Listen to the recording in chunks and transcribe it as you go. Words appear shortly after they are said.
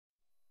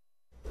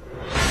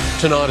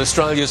Tonight,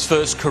 Australia's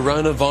first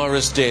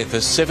coronavirus death. A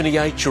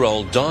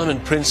 78-year-old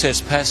Diamond Princess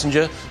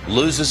passenger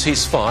loses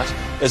his fight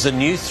as a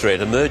new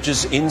threat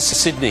emerges in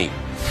Sydney.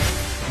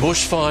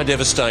 Bushfire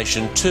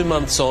devastation 2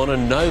 months on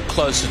and no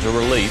closer to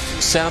relief.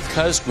 South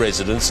Coast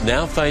residents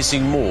now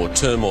facing more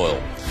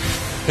turmoil.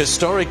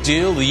 Historic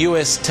deal, the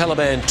US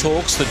Taliban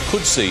talks that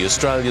could see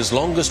Australia's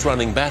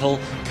longest-running battle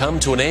come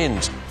to an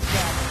end.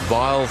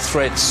 Vile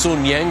threat,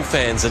 Sun Yang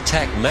fans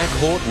attack Mac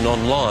Horton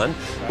online,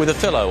 with a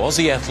fellow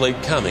Aussie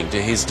athlete coming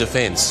to his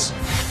defence.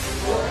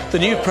 The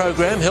new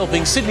program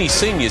helping Sydney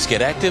seniors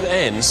get active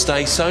and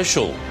stay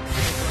social.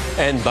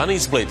 And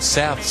Bunnies Blitz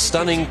South's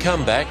stunning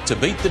comeback to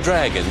beat the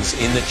Dragons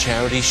in the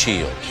Charity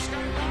Shield.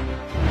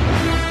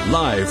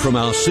 Live from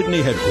our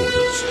Sydney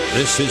headquarters,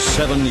 this is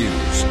 7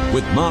 News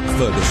with Mark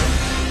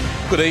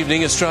Ferguson. Good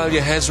evening.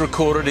 Australia has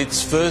recorded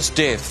its first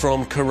death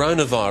from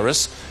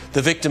coronavirus.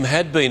 The victim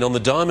had been on the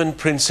Diamond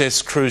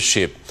Princess cruise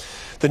ship.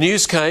 The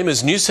news came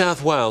as New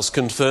South Wales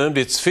confirmed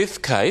its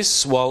fifth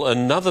case, while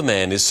another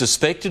man is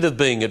suspected of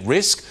being at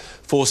risk,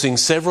 forcing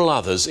several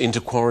others into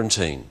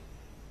quarantine.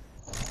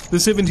 The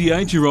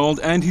 78-year-old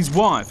and his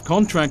wife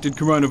contracted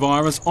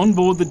coronavirus on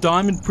board the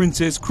Diamond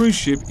Princess cruise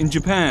ship in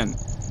Japan.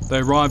 They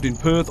arrived in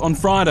Perth on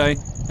Friday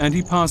and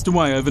he passed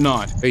away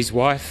overnight. His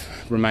wife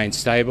remains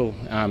stable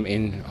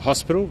in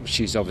hospital.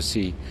 She's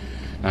obviously,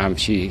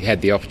 she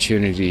had the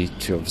opportunity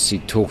to obviously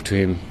talk to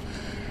him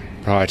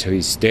prior to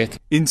his death.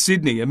 In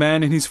Sydney, a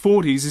man in his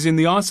 40s is in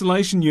the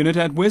isolation unit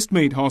at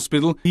Westmead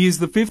Hospital. He is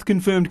the fifth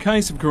confirmed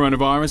case of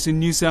coronavirus in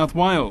New South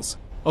Wales,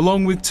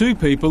 along with 2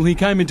 people he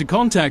came into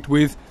contact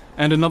with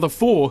and another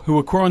 4 who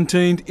are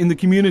quarantined in the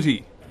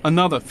community.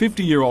 Another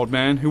 50-year-old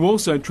man who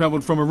also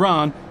travelled from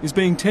Iran is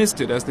being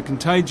tested as the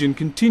contagion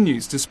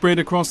continues to spread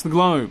across the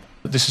globe.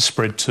 This has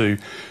spread to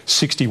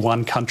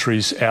 61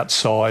 countries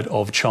outside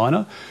of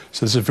China,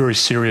 so there's a very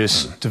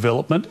serious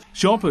development.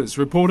 Shoppers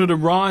reported a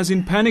rise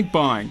in panic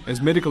buying as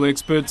medical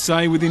experts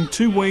say within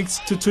 2 weeks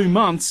to 2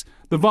 months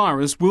the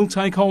virus will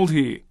take hold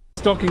here.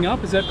 Stocking up,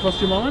 has that crossed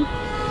your mind?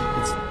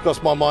 It's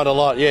crossed my mind a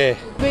lot, yeah.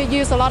 We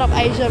use a lot of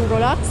Asian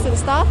products and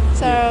stuff,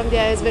 so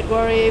yeah, it's a bit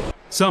worried.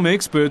 Some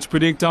experts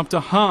predict up to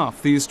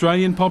half the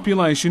Australian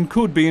population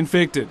could be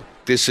infected.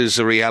 This is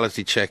a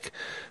reality check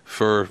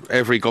for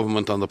every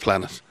government on the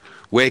planet.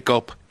 Wake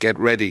up, get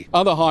ready.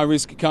 Other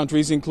high-risk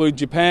countries include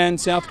Japan,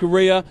 South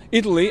Korea,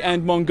 Italy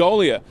and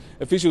Mongolia.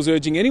 Officials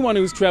urging anyone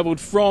who has travelled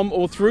from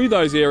or through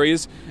those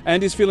areas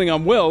and is feeling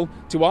unwell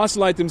to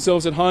isolate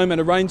themselves at home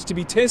and arrange to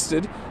be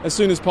tested as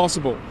soon as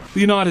possible. The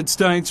United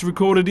States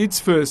recorded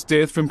its first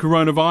death from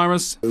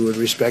coronavirus. We would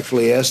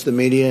respectfully ask the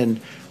media and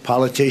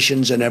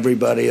politicians and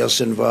everybody else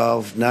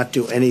involved not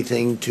do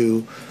anything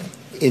to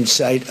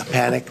incite a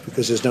panic,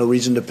 because there's no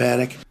reason to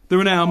panic. There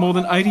are now more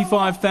than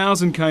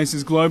 85,000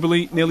 cases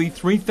globally. Nearly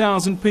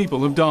 3,000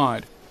 people have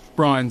died.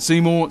 Brian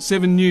Seymour,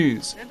 7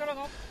 News.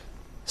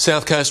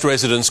 South Coast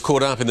residents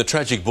caught up in the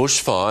tragic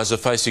bushfires are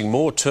facing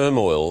more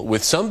turmoil,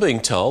 with some being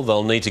told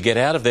they'll need to get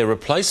out of their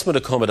replacement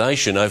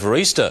accommodation over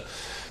Easter.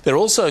 They're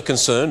also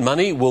concerned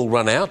money will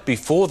run out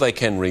before they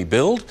can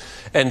rebuild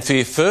and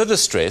fear further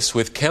stress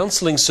with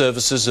counselling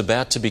services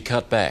about to be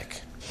cut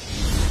back.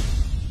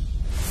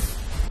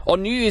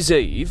 On New Year's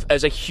Eve,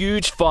 as a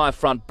huge fire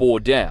front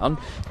bore down,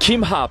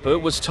 Kim Harper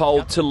was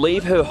told to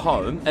leave her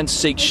home and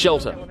seek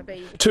shelter.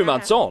 2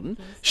 months on,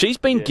 she's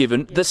been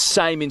given the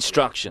same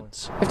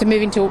instructions. We have to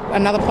move into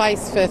another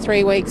place for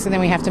 3 weeks and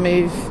then we have to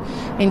move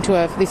into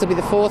this will be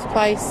the 4th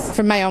place.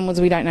 From May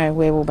onwards, we don't know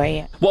where we'll be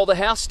yet. While the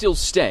house still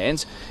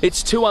stands,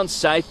 it's too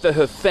unsafe for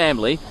her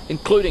family,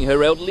 including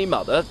her elderly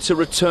mother, to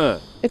return.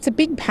 It's a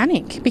big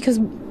panic because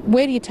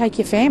where do you take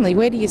your family?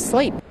 Where do you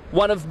sleep?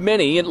 One of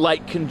many in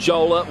Lake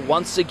Conjola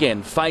once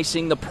again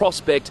facing the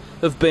prospect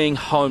of being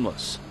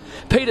homeless.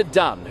 Peter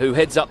Dunn, who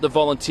heads up the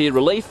volunteer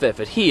relief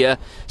effort here,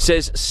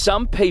 says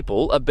some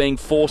people are being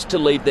forced to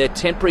leave their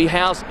temporary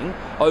housing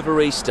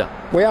over Easter.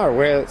 We are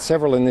aware that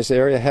several in this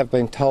area have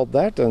been told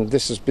that, and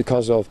this is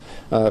because of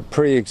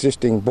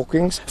pre-existing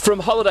bookings.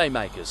 From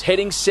holidaymakers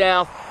heading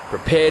south,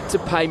 prepared to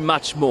pay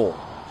much more.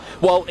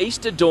 While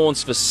Easter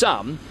dawns for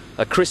some,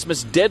 a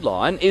Christmas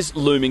deadline is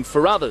looming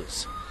for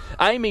others.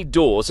 Amy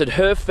Dawes and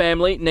her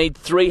family need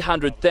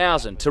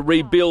 $300,000 to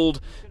rebuild,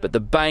 but the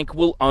bank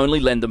will only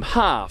lend them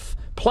half.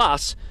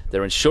 Plus,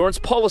 their insurance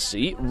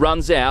policy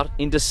runs out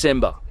in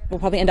December. We'll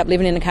probably end up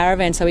living in a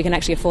caravan so we can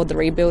actually afford the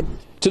rebuild.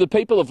 To the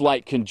people of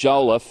Lake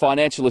Conjola,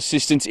 financial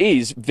assistance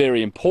is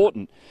very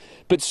important,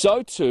 but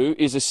so too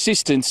is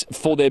assistance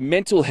for their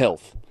mental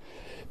health.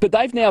 But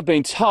they've now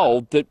been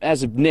told that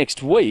as of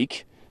next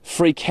week,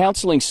 free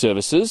counselling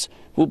services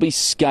will be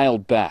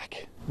scaled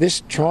back.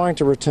 This trying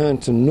to return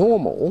to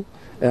normal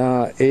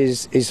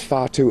is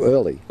far too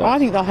early. I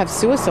think they'll have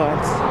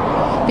suicides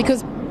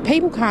because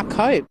people can't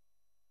cope.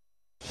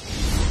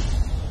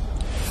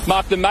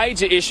 Mark, the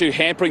major issue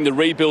hampering the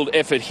rebuild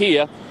effort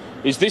here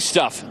is this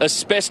stuff,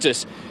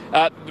 asbestos.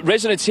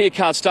 Residents here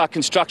can't start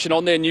construction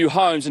on their new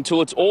homes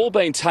until it's all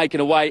been taken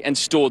away and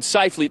stored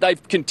safely.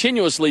 They've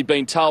continuously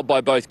been told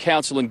by both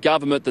council and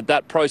government that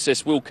that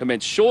process will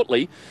commence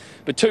shortly.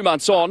 But 2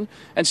 months on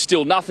and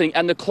still nothing,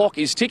 and the clock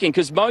is ticking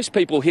because most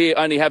people here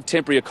only have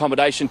temporary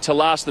accommodation to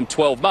last them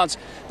 12 months.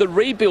 The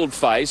rebuild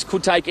phase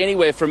could take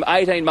anywhere from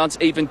 18 months,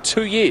 even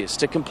 2 years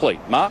to complete.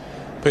 Mark?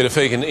 Peter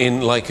Ferguson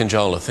in Lake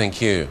Conjola,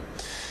 thank you.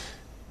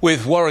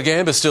 With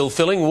Warragamba still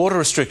filling, water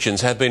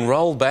restrictions have been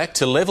rolled back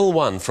to level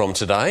 1 from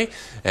today.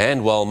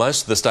 And while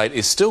most of the state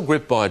is still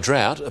gripped by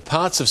drought,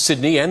 parts of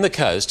Sydney and the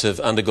coast have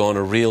undergone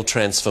a real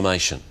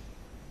transformation.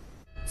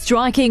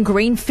 Striking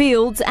green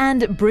fields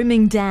and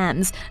brimming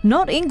dams.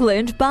 Not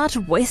England, but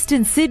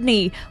Western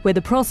Sydney, where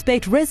the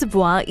Prospect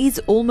Reservoir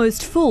is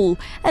almost full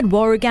and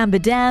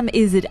Warragamba Dam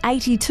is at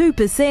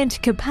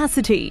 82%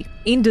 capacity.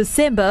 In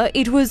December,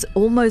 it was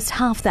almost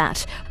half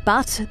that,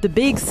 but the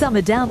big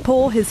summer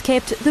downpour has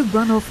kept the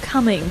runoff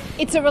coming.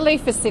 It's a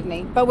relief for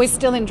Sydney, but we're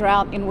still in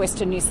drought in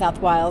Western New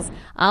South Wales.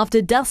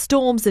 After dust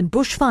storms and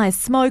bushfire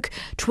smoke,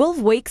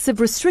 12 weeks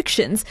of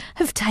restrictions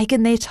have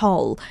taken their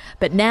toll.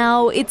 But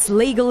now it's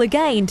legal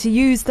again to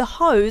use the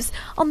hose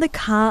on the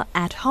car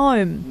at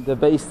home. The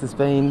beast has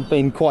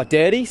been quite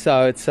dirty,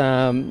 so it's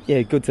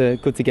good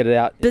to get it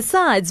out.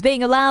 Besides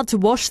being allowed to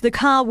wash the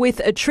car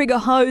with a trigger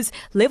hose,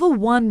 level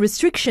 1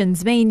 restrictions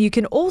mean you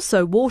can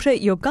also water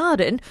your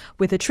garden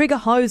with a trigger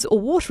hose or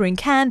watering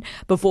can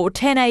before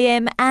 10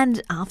 a.m.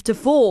 and after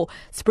 4.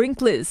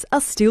 Sprinklers are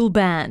still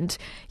banned.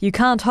 You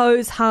can't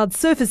hose hard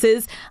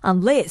surfaces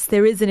unless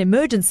there is an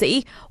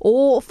emergency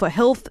or for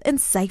health and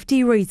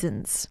safety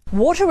reasons.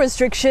 Water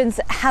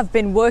restrictions have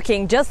been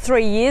working. Just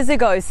 3 years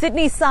ago,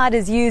 Sydney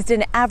siders used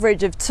an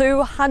average of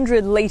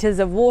 200 litres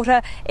of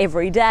water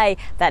every day.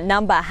 That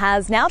number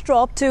has now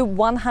dropped to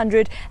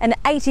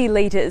 180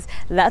 litres.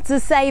 That's a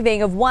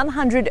saving of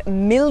 100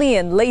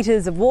 million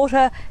litres of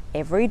water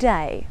every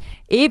day.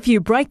 If you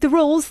break the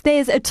rules,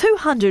 there's a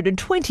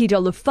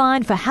 $220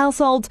 fine for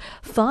households,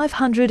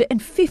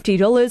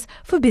 $550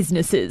 for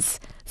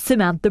businesses.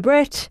 Samantha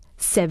Brett,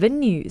 7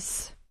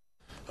 News.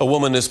 A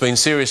woman has been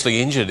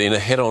seriously injured in a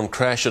head-on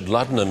crash at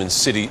Luddenham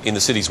in the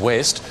city's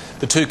west.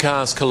 The two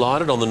cars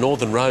collided on the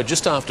Northern Road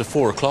just after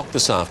 4 o'clock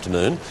this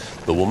afternoon.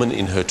 The woman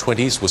in her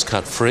 20s was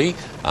cut free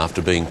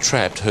after being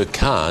trapped. Her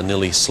car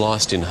nearly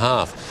sliced in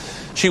half.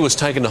 She was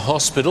taken to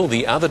hospital.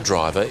 The other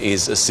driver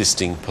is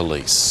assisting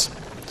police.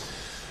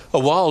 A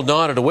wild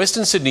night at a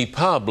Western Sydney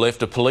pub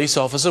left a police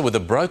officer with a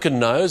broken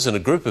nose and a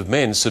group of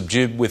men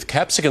subdued with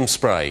capsicum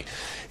spray.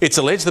 It's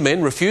alleged the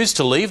men refused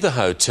to leave the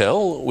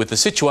hotel, with the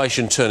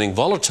situation turning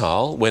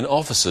volatile when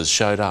officers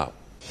showed up.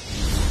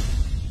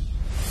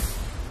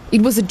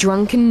 It was a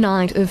drunken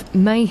night of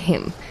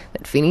mayhem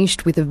that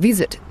finished with a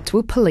visit to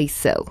a police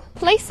cell.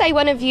 Police say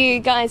one of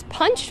you guys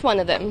punched one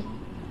of them.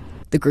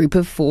 The group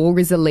of 4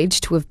 is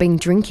alleged to have been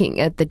drinking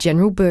at the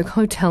General Burke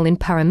Hotel in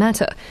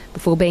Parramatta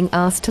before being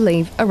asked to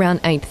leave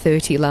around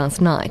 8:30 last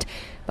night.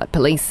 But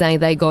police say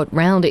they got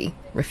rowdy,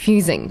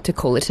 refusing to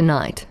call it a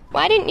night.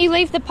 Why didn't you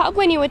leave the pub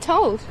when you were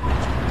told?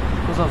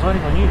 Because I was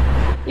waiting on you.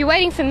 You're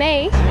waiting for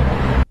me?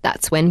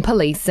 That's when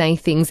police say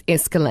things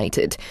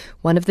escalated.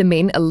 One of the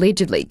men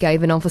allegedly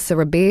gave an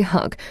officer a bear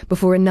hug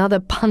before another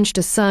punched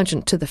a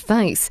sergeant to the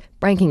face,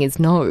 breaking his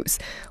nose.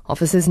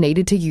 Officers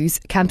needed to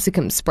use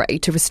capsicum spray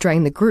to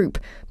restrain the group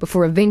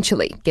before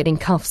eventually getting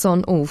cuffs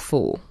on all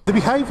 4. The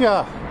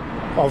behaviour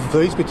of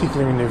these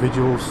particular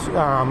individuals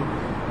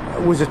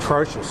was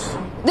atrocious.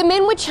 The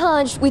men were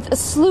charged with a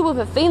slew of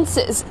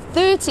offences,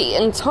 30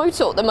 in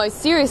total, the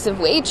most serious of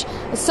which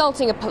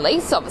assaulting a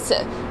police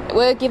officer. They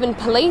were given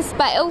police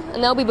bail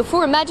and they'll be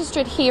before a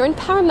magistrate here in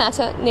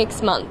Parramatta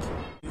next month.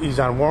 It's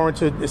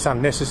unwarranted, it's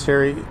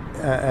unnecessary,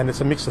 and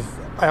it's a mix of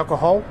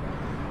alcohol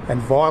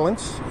and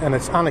violence, and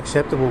it's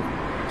unacceptable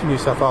to New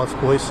South Wales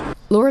Police.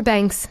 Laura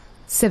Banks,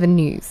 7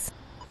 News.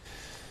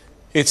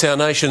 It's our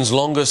nation's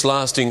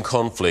longest-lasting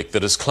conflict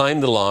that has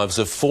claimed the lives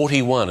of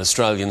 41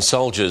 Australian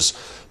soldiers.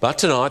 But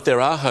tonight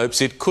there are hopes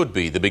it could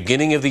be the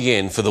beginning of the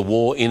end for the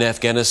war in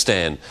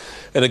Afghanistan.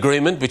 An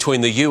agreement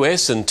between the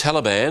US and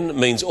Taliban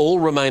means all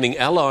remaining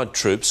Allied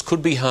troops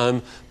could be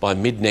home by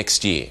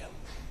mid-next year.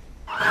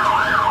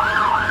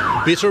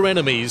 Bitter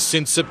enemies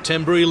since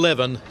September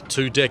 11.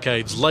 2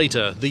 decades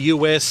later, the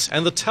US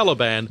and the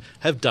Taliban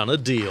have done a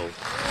deal.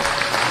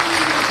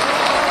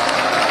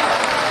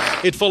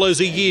 It follows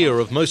a year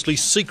of mostly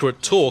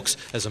secret talks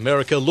as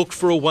America looked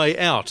for a way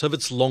out of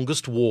its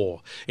longest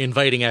war,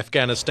 invading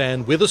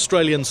Afghanistan with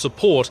Australian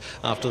support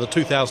after the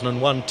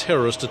 2001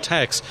 terrorist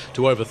attacks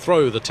to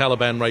overthrow the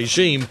Taliban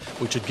regime,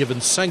 which had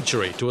given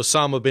sanctuary to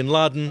Osama bin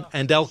Laden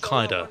and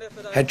al-Qaeda.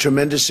 Had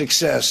tremendous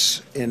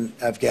success in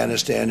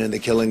Afghanistan in the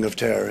killing of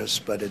terrorists,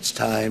 but it's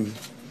time,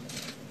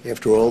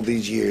 after all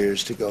these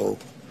years, to go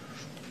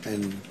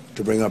and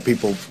to bring our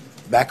people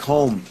back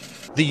home.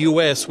 The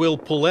US will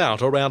pull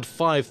out around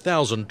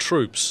 5,000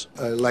 troops.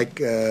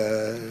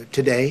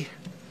 Today,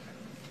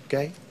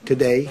 okay?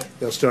 Today,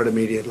 they'll start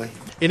immediately.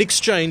 In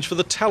exchange for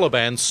the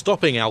Taliban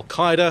stopping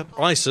al-Qaeda,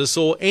 ISIS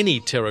or any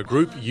terror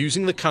group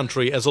using the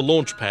country as a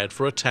launchpad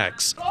for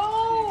attacks.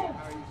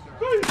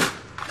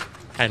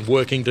 and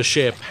working to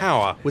share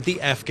power with the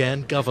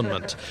Afghan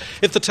government.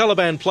 If the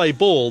Taliban play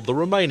ball, the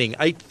remaining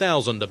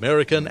 8,000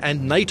 American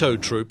and NATO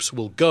troops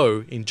will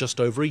go in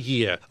just over a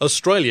year.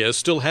 Australia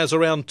still has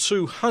around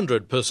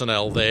 200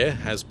 personnel there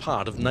as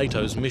part of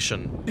NATO's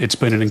mission. It's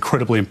been an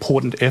incredibly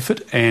important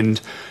effort,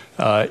 and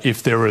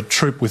if there are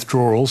troop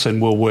withdrawals, then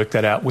we'll work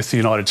that out with the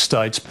United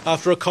States.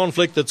 After a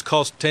conflict that's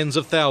cost tens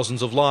of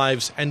thousands of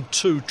lives and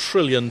 $2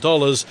 trillion,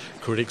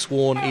 critics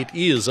warn it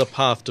is a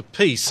path to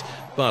peace,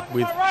 but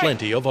with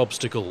plenty of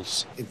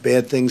obstacles. If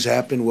bad things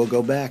happen, we'll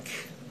go back.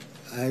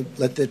 I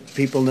let the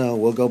people know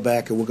we'll go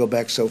back, and we'll go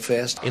back so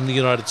fast. In the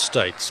United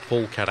States,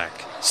 Paul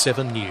Kadak,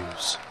 7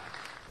 News.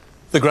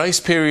 The grace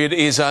period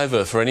is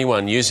over for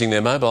anyone using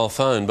their mobile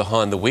phone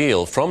behind the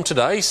wheel. From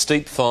today,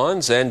 steep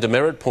fines and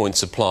demerit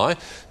points apply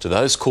to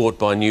those caught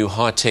by new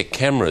high-tech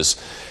cameras.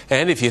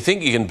 And if you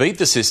think you can beat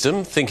the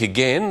system, think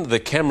again. The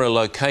camera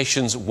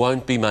locations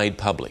won't be made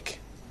public.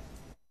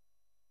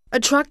 A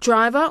truck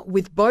driver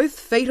with both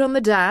feet on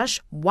the dash,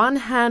 one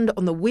hand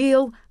on the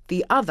wheel,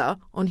 the other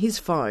on his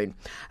phone.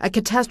 A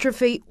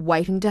catastrophe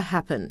waiting to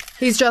happen.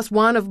 He's just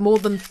one of more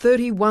than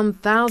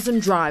 31,000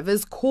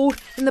 drivers caught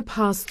in the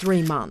past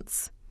 3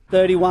 months.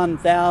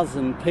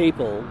 31,000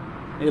 people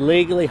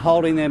illegally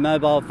holding their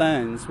mobile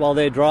phones while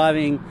they're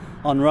driving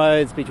on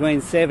roads between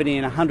 70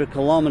 and 100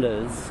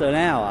 kilometres an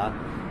hour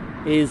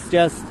is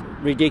just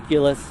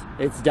ridiculous,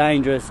 it's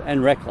dangerous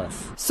and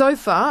reckless. So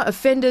far,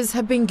 offenders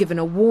have been given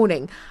a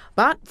warning.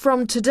 But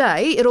from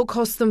today, it'll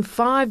cost them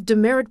 5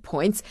 demerit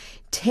points,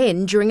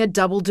 10 during a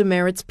double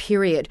demerits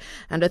period,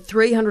 and a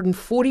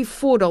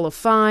 $344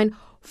 fine,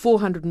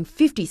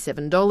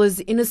 $457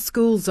 in a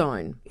school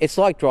zone. It's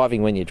like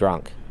driving when you're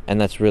drunk,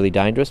 and that's really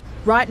dangerous.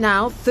 Right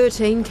now,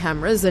 13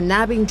 cameras are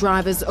nabbing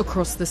drivers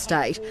across the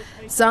state.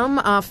 Some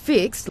are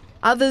fixed,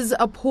 others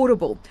are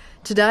portable.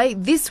 Today,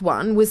 this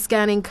one was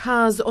scanning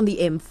cars on the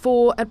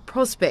M4 at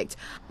Prospect,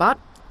 but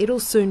it'll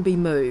soon be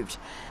moved.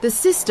 The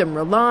system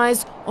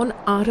relies on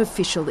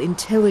artificial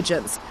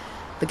intelligence.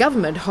 The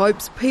government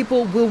hopes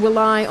people will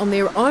rely on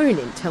their own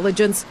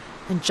intelligence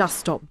and just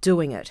stop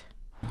doing it.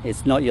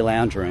 It's not your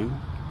lounge room.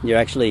 You're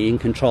actually in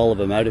control of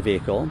a motor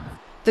vehicle.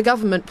 The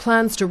government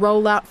plans to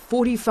roll out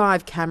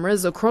 45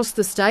 cameras across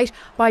the state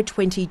by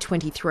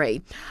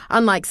 2023.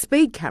 Unlike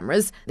speed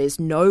cameras, there's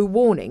no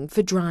warning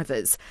for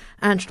drivers.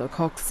 Angela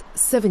Cox,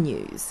 7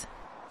 News.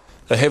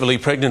 A heavily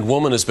pregnant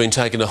woman has been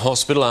taken to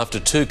hospital after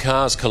 2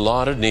 cars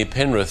collided near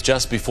Penrith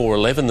just before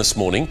 11 this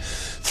morning.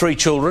 3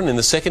 children in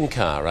the second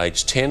car,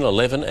 aged 10,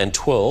 11 and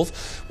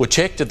 12, were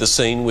checked at the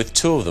scene with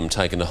 2 of them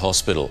taken to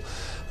hospital.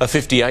 A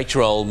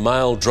 58-year-old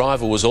male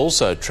driver was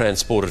also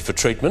transported for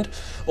treatment.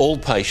 All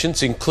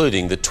patients,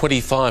 including the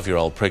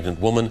 25-year-old pregnant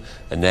woman,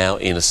 are now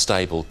in a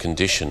stable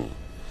condition.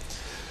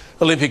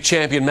 Olympic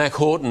champion Mac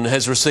Horton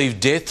has received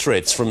death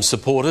threats from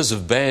supporters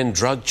of banned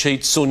drug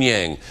cheat Sun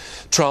Yang.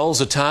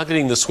 Trolls are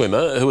targeting the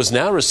swimmer, who has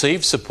now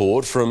received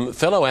support from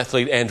fellow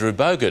athlete Andrew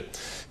Bogut,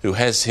 who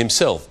has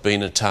himself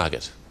been a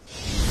target.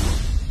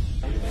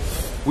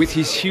 With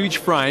his huge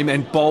frame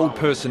and bold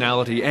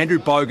personality, Andrew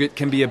Bogut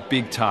can be a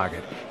big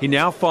target. He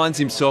now finds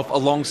himself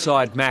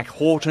alongside Mac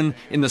Horton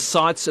in the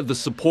sights of the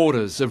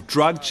supporters of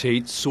drug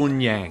cheat Sun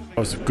Yang. It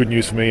was good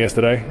news for me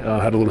yesterday.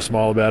 I had a little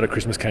smile about it.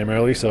 Christmas came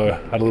early, so I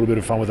had a little bit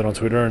of fun with it on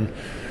Twitter, and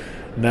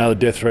now the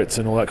death threats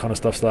and all that kind of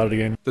stuff started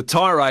again. The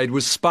tirade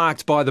was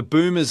sparked by the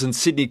Boomers and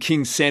Sydney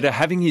Kings centre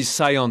having his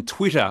say on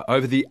Twitter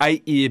over the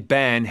 8-year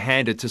ban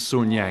handed to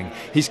Sun Yang.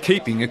 He's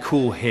keeping a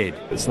cool head.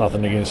 It's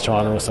nothing against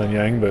China or Sun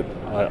Yang, but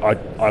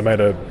I made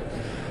a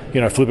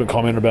flippant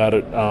comment about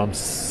it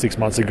 6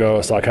 months ago,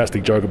 a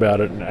sarcastic joke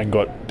about it, and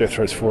got death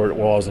threats for it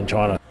while I was in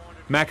China.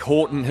 Mac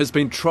Horton has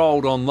been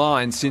trolled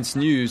online since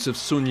news of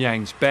Sun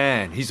Yang's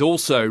ban. He's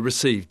also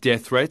received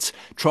death threats.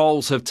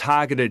 Trolls have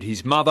targeted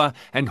his mother,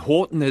 and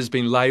Horton has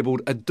been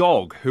labelled a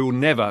dog who will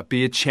never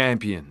be a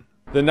champion.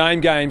 The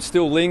name game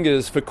still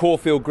lingers for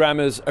Caulfield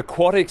Grammar's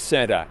Aquatics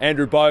Centre.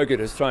 Andrew Bogut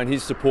has thrown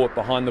his support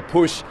behind the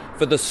push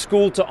for the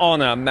school to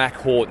honour Mac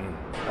Horton.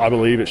 I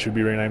believe it should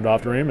be renamed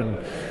after him, and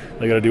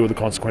they got to deal with the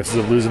consequences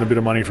of losing a bit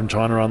of money from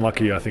China.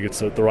 Unlucky. I think it's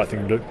the right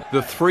thing to do. The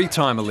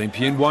 3-time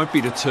Olympian won't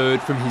be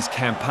deterred from his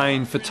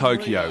campaign for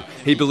Tokyo.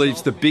 He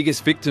believes the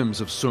biggest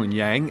victims of Sun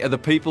Yang are the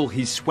people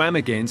he swam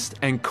against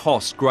and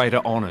cost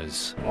greater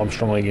honours. I'm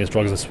strongly against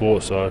drugs in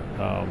sport, so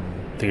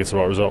I think it's the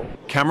right result.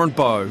 Cameron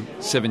Bowe,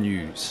 7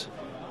 News.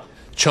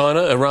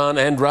 China, Iran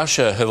and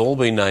Russia have all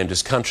been named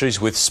as countries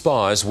with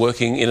spies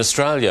working in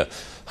Australia.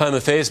 Home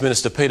Affairs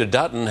Minister Peter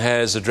Dutton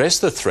has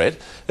addressed the threat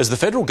as the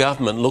federal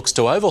government looks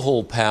to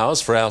overhaul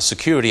powers for our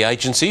security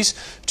agencies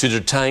to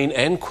detain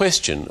and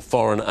question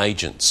foreign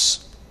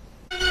agents.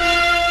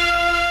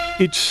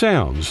 It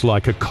sounds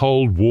like a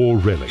Cold War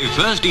relic.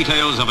 First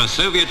details of a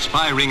Soviet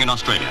spy ring in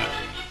Australia.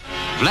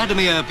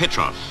 Vladimir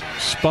Petrov.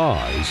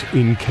 Spies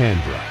in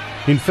Canberra.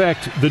 In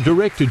fact, the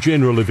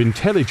Director-General of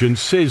Intelligence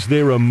says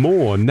there are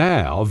more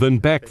now than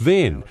back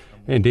then,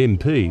 and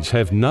MPs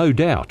have no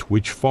doubt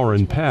which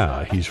foreign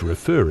power he's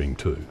referring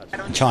to.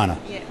 China.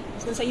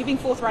 was going to say, you've been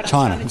forthright on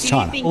China. It's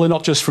China. Well, they're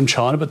not just from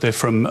China, but they're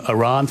from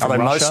Iran, from Russia. Are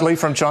they mostly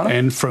from China?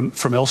 And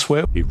from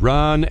elsewhere.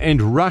 Iran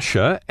and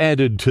Russia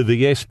added to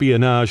the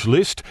espionage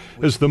list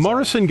as the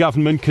Morrison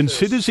government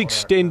considers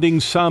extending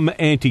some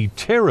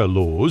anti-terror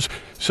laws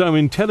so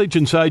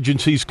intelligence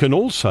agencies can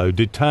also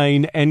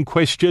detain and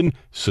question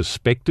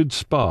suspected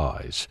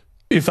spies.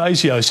 If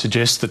ASIO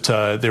suggests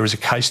that there is a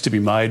case to be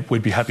made,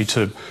 we'd be happy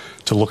to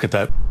look at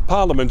that.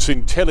 Parliament's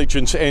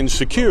Intelligence and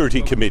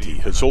Security Committee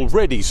has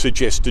already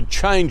suggested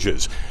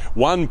changes.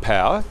 One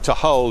power to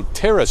hold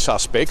terror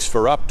suspects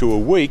for up to a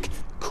week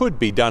could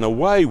be done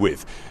away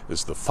with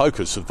as the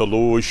focus of the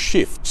laws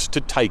shifts to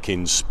take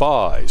in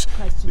spies.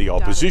 The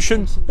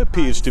opposition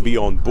appears to be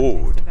on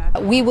board.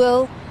 We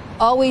will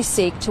always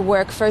seek to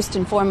work first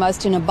and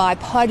foremost in a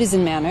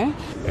bipartisan manner.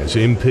 As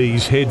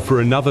MPs head for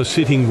another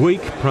sitting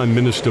week, Prime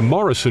Minister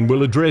Morrison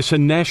will address a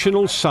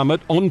national summit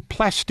on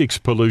plastics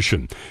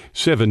pollution.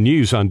 7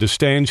 News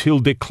understands he'll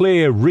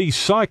declare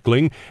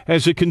recycling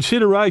as a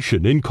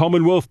consideration in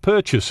Commonwealth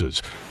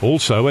purchases.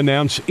 Also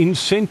announce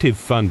incentive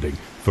funding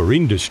for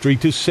industry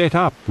to set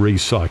up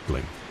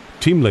recycling.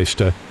 Tim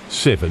Lester,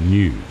 7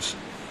 News.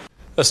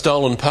 A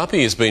stolen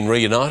puppy has been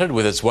reunited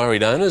with its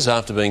worried owners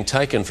after being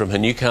taken from her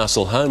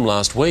Newcastle home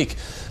last week.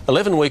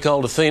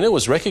 11-week-old Athena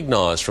was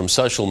recognised from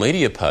social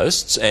media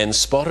posts and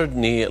spotted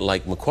near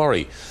Lake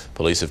Macquarie.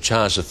 Police have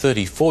charged a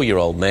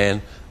 34-year-old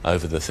man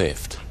over the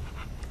theft.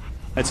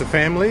 It's a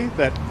family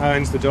that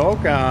owns the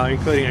dog,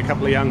 including a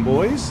couple of young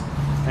boys,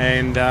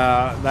 and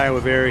they were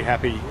very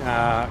happy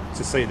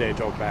to see their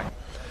dog back.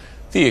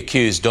 The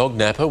accused dog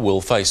napper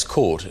will face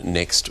court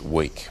next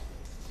week.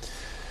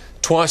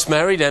 Twice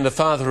married and a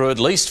father of at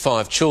least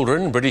 5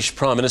 children, British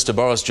Prime Minister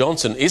Boris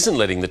Johnson isn't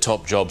letting the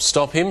top job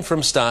stop him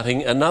from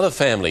starting another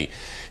family.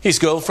 His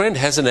girlfriend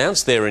has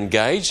announced they're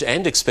engaged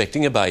and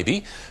expecting a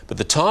baby, but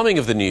the timing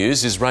of the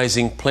news is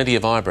raising plenty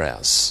of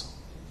eyebrows.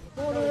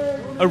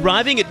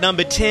 Arriving at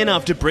number 10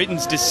 after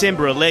Britain's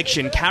December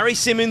election, Carrie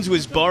Symonds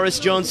was Boris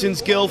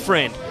Johnson's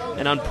girlfriend,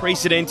 an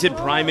unprecedented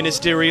prime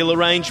ministerial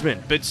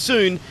arrangement, but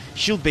soon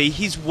she'll be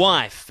his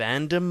wife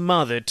and a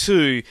mother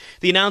too.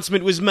 The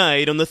announcement was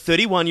made on the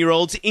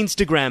 31-year-old's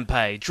Instagram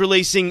page,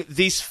 releasing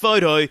this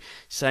photo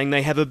saying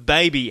they have a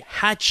baby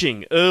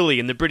hatching early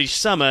in the British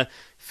summer,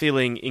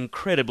 feeling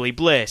incredibly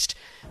blessed.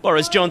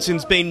 Boris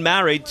Johnson's been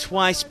married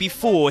twice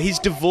before. His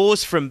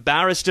divorce from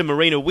barrister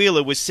Marina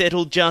Wheeler was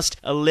settled just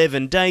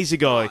 11 days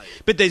ago.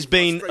 But there's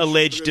been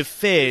alleged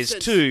affairs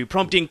too,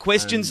 prompting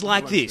questions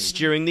like this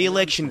during the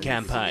election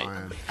campaign.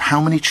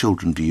 How many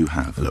children do you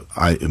have? Look,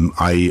 I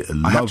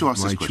love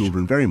my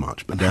children very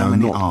much, but they are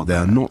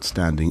not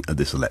standing at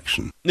this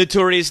election.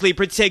 Notoriously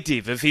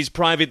protective of his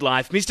private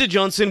life, Mr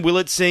Johnson will,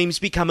 it seems,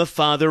 become a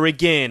father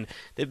again.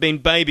 There have been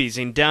babies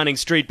in Downing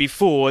Street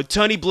before.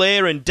 Tony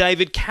Blair and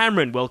David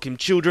Cameron welcomed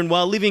children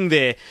while living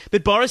there.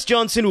 But Boris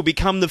Johnson will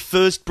become the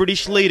first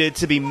British leader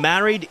to be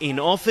married in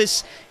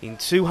office in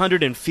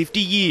 250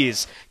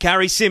 years.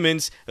 Carrie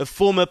Symonds, a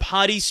former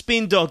party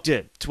spin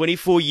doctor,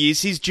 24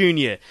 years his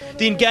junior.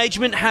 The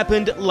engagement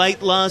happened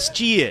late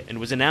last year and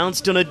was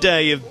announced on a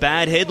day of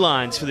bad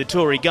headlines for the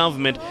Tory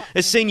government.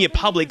 A senior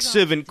public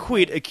servant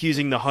quit,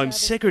 accusing the Home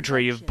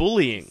Secretary of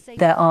bullying.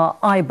 There are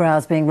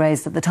eyebrows being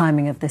raised at the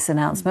timing of this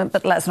announcement,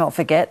 but let's not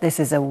forget this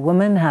is a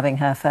woman having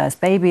her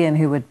first baby, and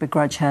who would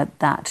begrudge her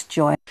that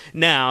joy?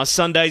 Now,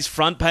 Sunday's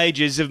front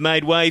pages have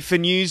made way for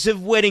news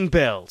of wedding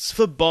bells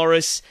for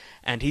Boris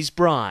and his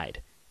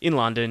bride. In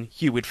London,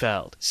 Hugh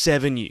Whitfield,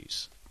 7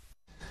 News.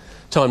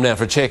 Time now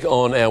for a check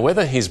on our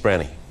weather. Here's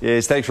Brownie.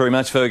 Yes, thanks very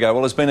much, Fergo.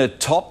 Well, it's been a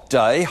top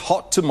day,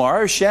 hot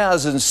tomorrow,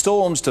 showers and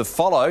storms to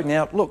follow.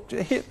 Now, look,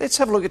 here, let's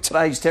have a look at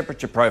today's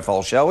temperature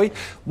profile, shall we?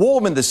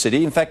 Warm in the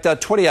city, in fact,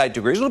 28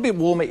 degrees, a little bit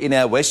warmer in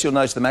our west. You'll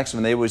notice the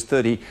maximum there was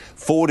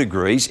 34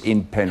 degrees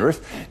in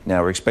Penrith.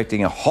 Now, we're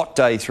expecting a hot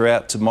day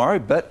throughout tomorrow,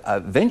 but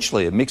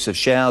eventually a mix of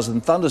showers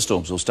and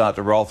thunderstorms will start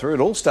to roll through. It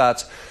all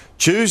starts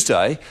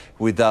Tuesday,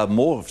 with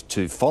more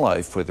to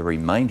follow for the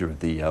remainder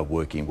of the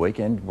working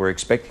weekend. We're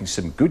expecting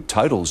some good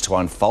totals to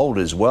unfold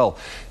as well.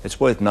 It's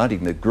worth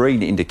noting that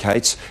green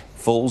indicates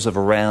falls of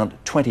around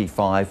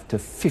 25 to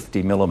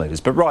 50 millimetres.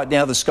 But right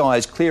now the sky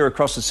is clear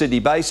across the Sydney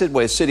Basin.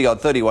 We're sitting on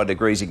 31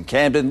 degrees in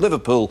Camden,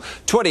 Liverpool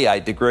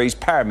 28 degrees,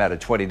 Parramatta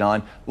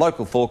 29.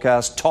 Local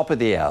forecast, top of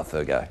the hour,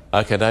 Fergo.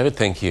 OK, David,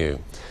 thank you.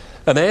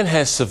 A man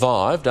has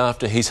survived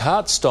after his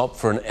heart stopped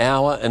for an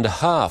hour and a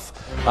half.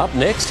 Up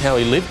next, how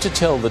he lived to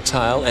tell the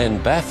tale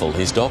and baffle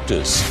his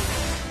doctors.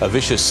 A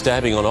vicious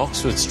stabbing on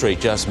Oxford Street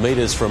just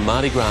metres from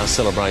Mardi Gras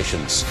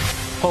celebrations.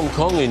 Hong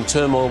Kong in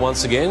turmoil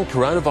once again.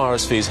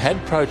 Coronavirus fears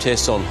had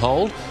protests on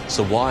hold,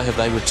 so why have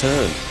they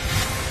returned?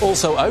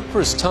 Also,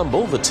 Oprah's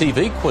tumble. The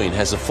TV queen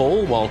has a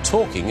fall while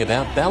talking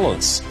about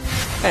balance.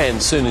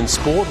 And soon in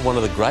sport, one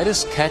of the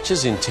greatest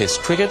catches in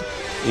Test cricket,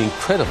 the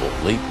incredible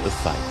leap of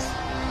faith.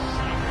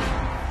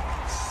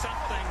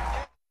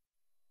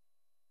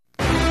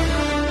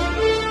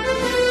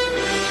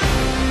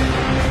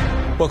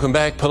 Welcome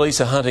back.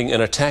 Police are hunting an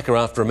attacker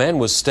after a man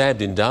was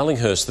stabbed in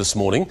Darlinghurst this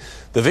morning.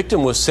 The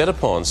victim was set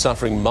upon,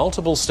 suffering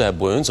multiple stab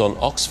wounds on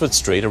Oxford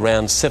Street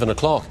around 7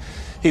 o'clock.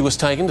 He was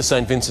taken to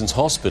St Vincent's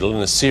Hospital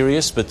in a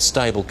serious but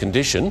stable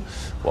condition.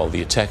 While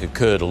the attack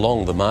occurred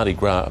along the Mardi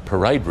Gras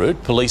parade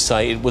route, police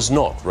say it was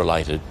not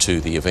related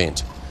to the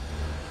event.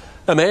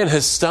 A man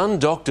has stunned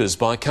doctors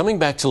by coming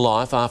back to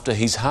life after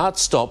his heart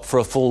stopped for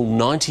a full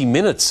 90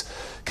 minutes.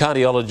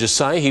 Cardiologists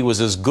say he was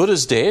as good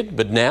as dead,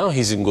 but now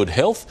he's in good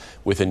health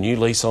with a new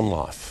lease on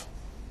life.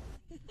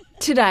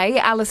 Today,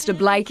 Alistair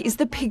Blake is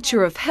the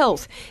picture of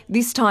health.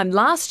 This time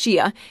last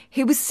year,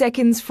 he was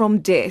seconds from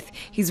death,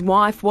 his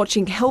wife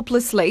watching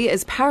helplessly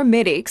as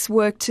paramedics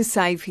worked to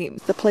save him.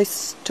 The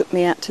police took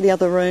me out to the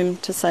other room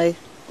to say,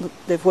 look,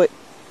 they've worked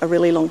a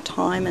really long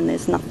time and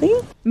there's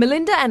nothing.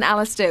 Melinda and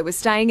Alistair were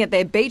staying at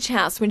their beach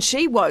house when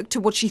she woke to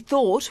what she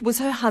thought was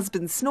her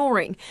husband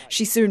snoring.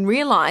 She soon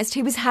realised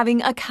he was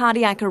having a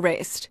cardiac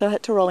arrest. I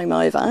had to roll him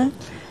over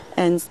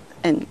and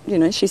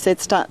she said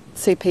start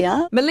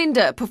CPR.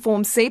 Melinda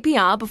performed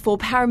CPR before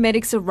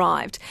paramedics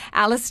arrived.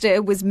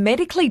 Alistair was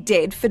medically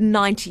dead for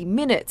 90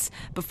 minutes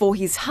before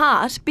his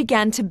heart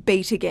began to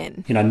beat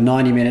again.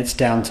 90 minutes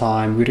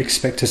downtime, we'd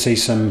expect to see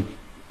some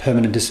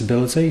permanent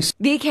disabilities.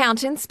 The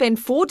accountant spent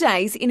 4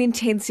 days in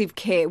intensive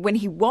care. When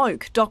he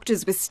woke,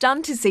 doctors were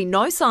stunned to see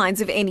no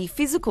signs of any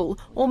physical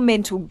or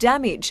mental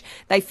damage.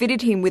 They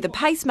fitted him with a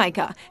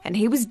pacemaker and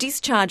he was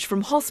discharged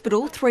from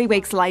hospital 3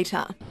 weeks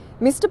later.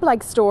 Mr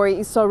Blake's story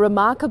is so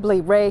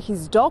remarkably rare,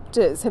 his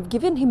doctors have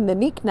given him the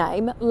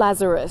nickname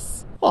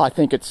Lazarus. Well, I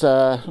think it's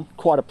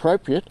quite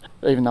appropriate,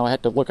 even though I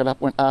had to look it up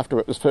after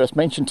it was first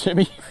mentioned to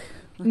me.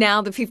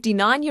 Now the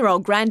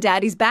 59-year-old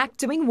granddad is back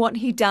doing what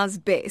he does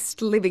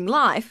best, living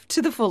life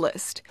to the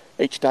fullest.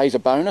 Each day's a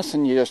bonus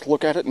and you just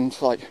look at it and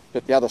it's like,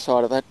 at the other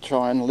side of that,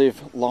 try and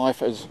live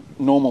life as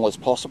normal as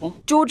possible.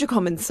 Georgia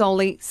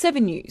Comensoli,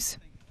 7 News.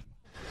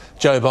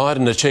 Joe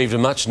Biden achieved a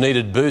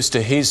much-needed boost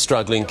to his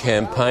struggling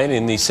campaign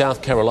in the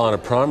South Carolina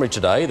primary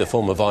today. The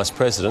former vice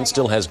president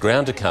still has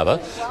ground to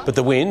cover, but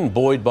the win,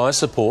 buoyed by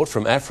support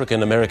from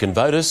African-American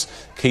voters,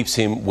 keeps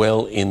him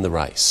well in the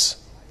race.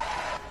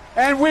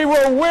 And we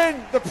will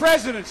win the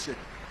presidency.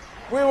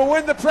 We will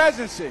win the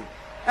presidency.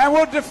 And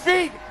we'll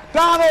defeat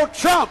Donald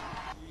Trump.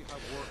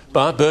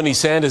 But Bernie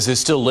Sanders is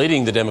still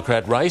leading the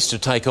Democrat race to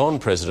take on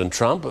President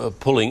Trump,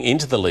 pulling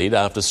into the lead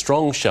after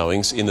strong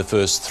showings in the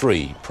first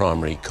 3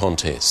 primary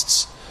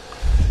contests.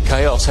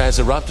 Chaos has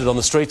erupted on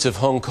the streets of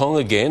Hong Kong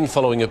again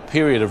following a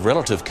period of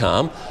relative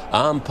calm.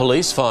 Armed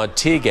police fired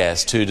tear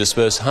gas to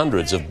disperse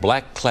hundreds of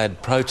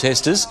black-clad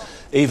protesters,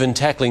 even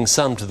tackling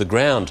some to the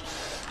ground.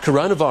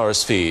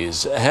 Coronavirus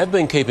fears have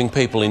been keeping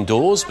people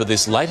indoors, but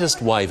this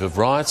latest wave of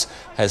riots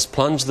has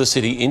plunged the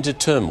city into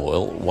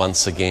turmoil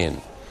once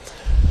again.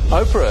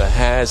 Oprah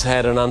has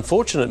had an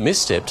unfortunate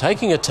misstep,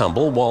 taking a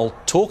tumble while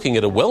talking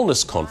at a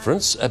wellness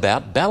conference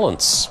about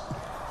balance.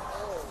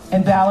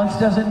 And balance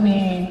doesn't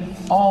mean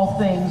all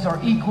things are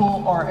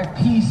equal or at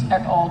peace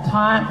at all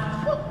times.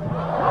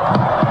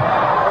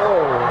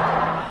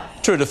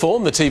 True to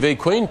form, the TV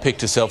queen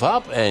picked herself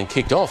up and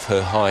kicked off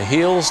her high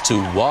heels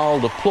to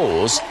wild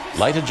applause,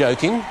 later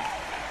joking,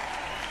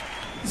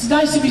 "It's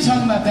nice to be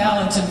talking about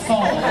balance and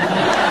fall."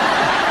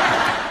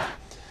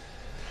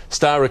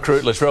 Star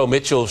recruit Latrell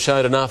Mitchell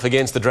showed enough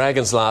against the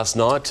Dragons last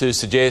night to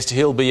suggest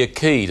he'll be a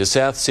key to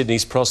South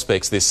Sydney's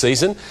prospects this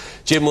season.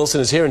 Jim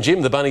Wilson is here, and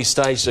Jim, the Bunnies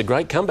staged a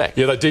great comeback.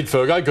 Yeah, they did,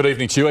 Fergo. Good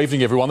evening to you.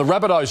 Evening, everyone. The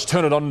Rabbitohs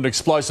turn it on in an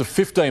explosive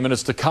 15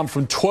 minutes to come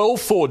from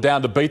 12-4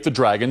 down to beat the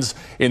Dragons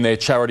in their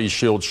Charity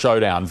Shield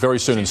showdown. Very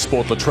soon in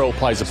sport, Latrell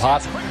plays a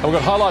part. And we've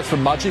got highlights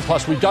from Mudgee,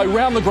 plus we go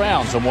round the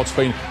grounds on what's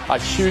been a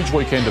huge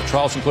weekend of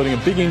trials, including a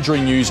big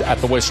injury news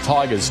at the West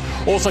Tigers.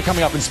 Also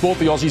coming up in sport,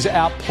 the Aussies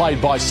outplayed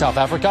by South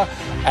Africa.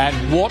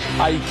 And what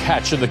a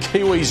catch in the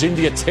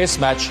Kiwis-India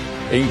Test match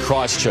in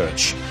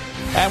Christchurch.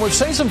 And we've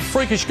seen some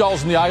freakish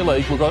goals in the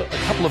A-League. We've got a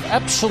couple of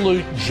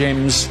absolute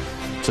gems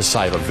to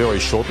savour very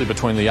shortly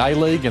between the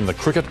A-League and the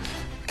cricket.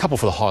 A couple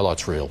for the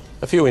highlights reel.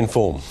 A few in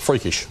form.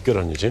 Freakish. Good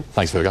on you, Jim.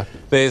 Thanks, Virgo.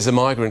 There's a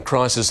migrant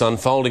crisis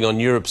unfolding on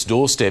Europe's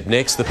doorstep.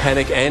 Next, the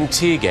panic and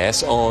tear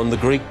gas on the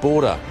Greek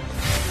border.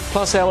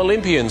 Plus, our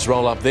Olympians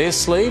roll up their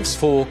sleeves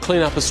for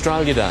Clean Up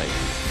Australia Day.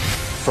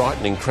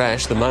 Frightening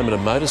crash the moment a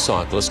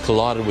motorcyclist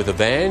collided with a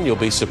van. You'll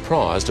be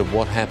surprised at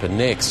what happened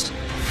next.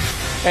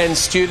 And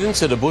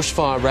students at a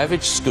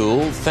bushfire-ravaged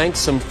school thanked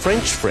some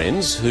French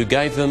friends who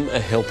gave them a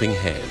helping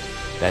hand.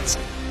 That's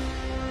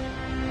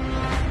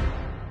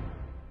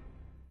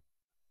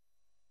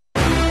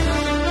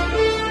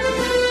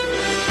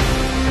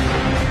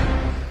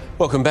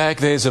Welcome back.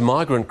 There's a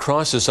migrant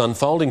crisis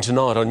unfolding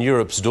tonight on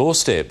Europe's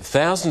doorstep.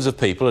 Thousands of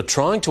people are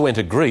trying to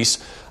enter Greece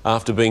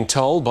after being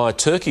told by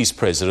Turkey's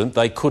president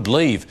they could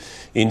leave.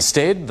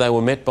 Instead, they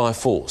were met by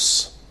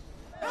force.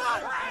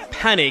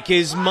 Panic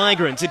as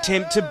migrants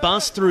attempt to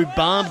bust through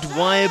barbed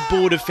wire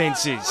border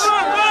fences.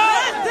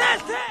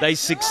 They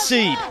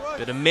succeed,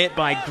 but are met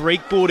by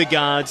Greek border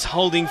guards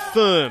holding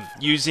firm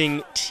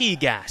using tear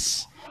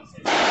gas.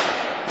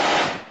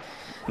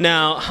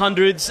 Now,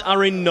 hundreds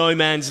are in no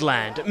man's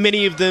land,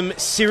 many of them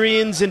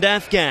Syrians and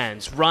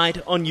Afghans, right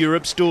on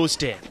Europe's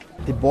doorstep.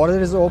 The border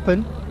is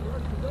open,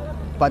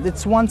 but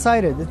it's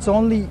one-sided. It's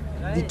only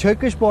the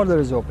Turkish border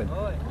is open.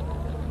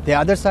 The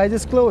other side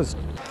is closed.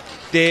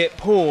 They're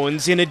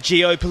pawns in a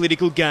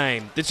geopolitical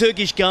game. The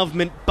Turkish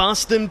government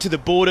bussed them to the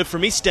border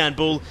from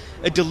Istanbul,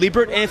 a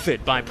deliberate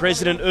effort by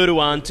President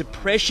Erdogan to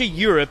pressure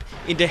Europe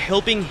into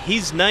helping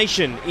his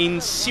nation in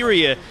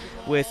Syria,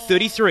 where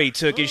 33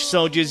 Turkish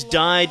soldiers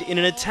died in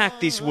an attack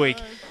this week.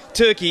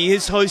 Turkey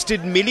has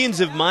hosted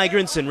millions of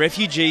migrants and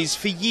refugees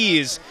for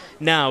years.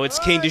 Now it's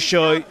keen to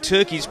show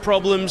Turkey's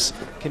problems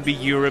can be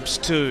Europe's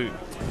too.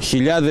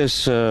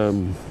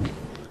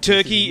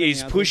 Turkey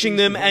is pushing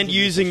them and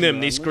using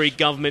them, this Greek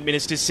government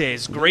minister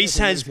says. Greece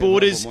has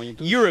borders,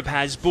 Europe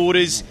has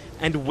borders,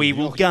 and we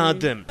will guard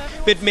them.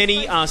 But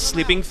many are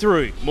slipping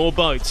through. More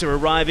boats are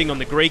arriving on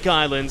the Greek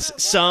islands.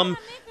 Some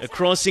are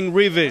crossing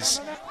rivers.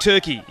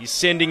 Turkey is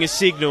sending a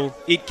signal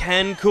it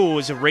can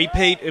cause a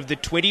repeat of the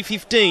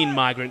 2015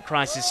 migrant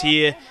crisis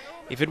here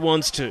if it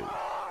wants to.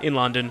 In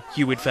London,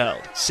 Hugh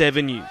Whitfeld,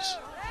 7 News.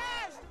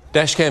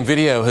 Dashcam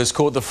video has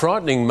caught the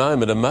frightening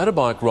moment a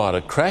motorbike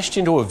rider crashed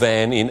into a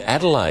van in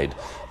Adelaide.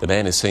 The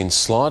man is seen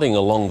sliding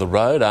along the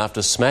road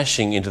after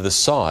smashing into the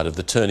side of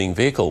the turning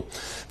vehicle.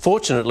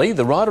 Fortunately,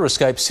 the rider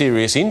escaped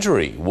serious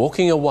injury,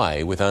 walking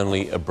away with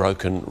only a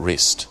broken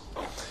wrist.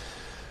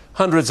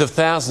 Hundreds of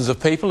thousands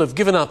of people have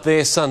given up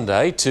their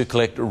Sunday to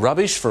collect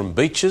rubbish from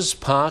beaches,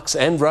 parks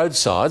and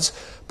roadsides,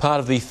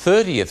 part of the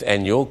 30th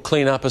annual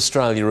Clean Up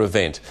Australia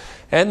event.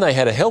 And they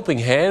had a helping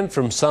hand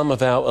from some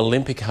of our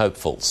Olympic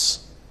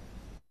hopefuls.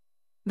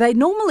 They'd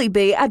normally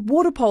be at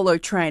water polo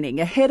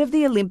training ahead of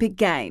the Olympic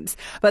Games,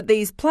 but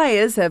these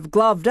players have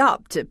gloved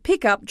up to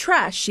pick up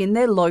trash in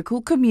their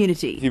local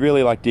community. If you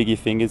really dig your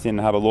fingers in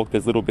and have a look,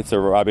 there's little bits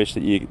of rubbish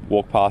that you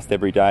walk past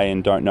every day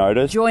and don't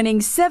notice. Joining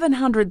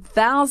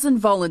 700,000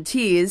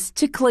 volunteers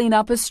to clean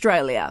up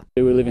Australia.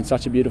 We live in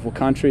such a beautiful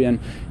country and,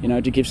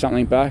 to give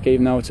something back,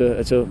 even though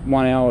it's a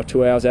 1 hour or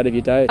 2 hours out of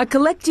your day. A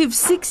collective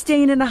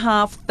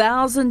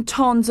 16,500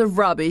 tonnes of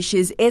rubbish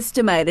is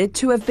estimated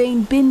to have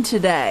been binned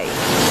today.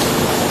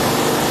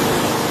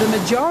 The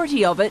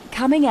majority of it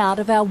coming out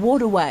of our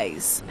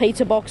waterways.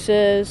 Pizza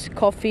boxes,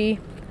 coffee,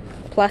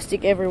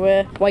 plastic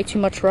everywhere, way too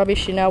much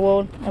rubbish in our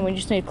world, and we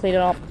just need to clean it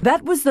up.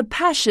 That was the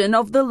passion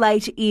of the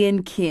late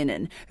Ian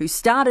Kiernan, who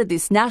started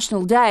this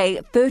National Day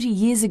 30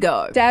 years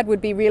ago. Dad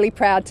would be really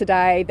proud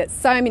today that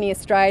so many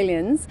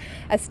Australians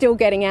are still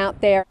getting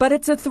out there. But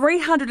it's a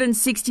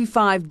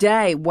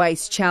 365-day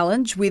waste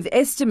challenge with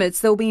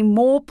estimates there'll be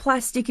more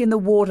plastic in the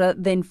water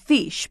than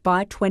fish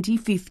by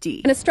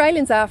 2050. And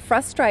Australians are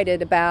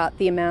frustrated about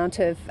the amount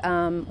of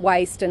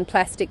waste and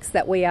plastics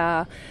that we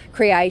are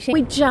creating.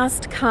 We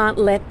just can't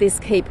let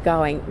this keep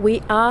going. We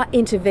are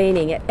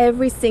intervening at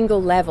every single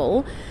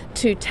level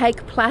to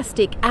take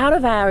plastic out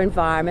of our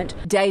environment.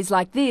 Days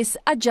like this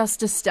are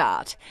just a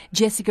start.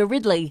 Jessica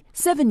Ridley,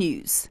 7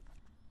 News.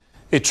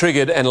 It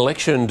triggered an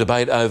election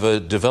debate over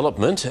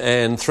development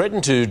and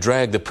threatened to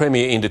drag the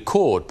Premier into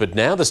court, but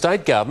now the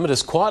state government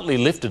has quietly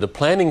lifted a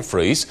planning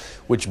freeze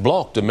which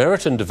blocked a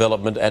Meriton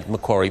development at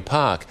Macquarie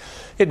Park.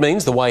 It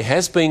means the way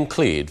has been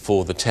cleared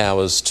for the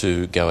towers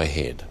to go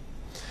ahead.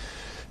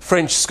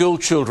 French school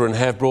children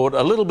have brought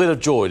a little bit of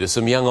joy to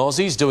some young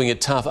Aussies doing it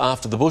tough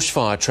after the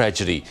bushfire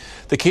tragedy.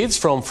 The kids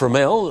from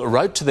Fromelles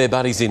wrote to their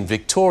buddies in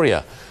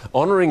Victoria,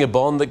 honouring a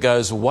bond that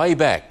goes way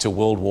back to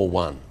World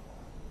War I.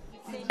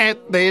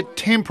 At their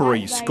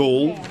temporary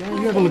school,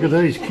 you have a look at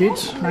these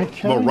kids.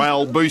 Okay.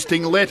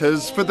 Morale-boosting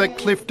letters for the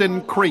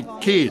Clifton Creek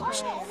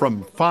kids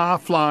from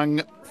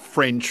far-flung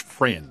French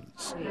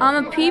friends.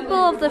 I'm a pupil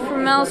of the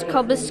Fromelles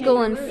Cobber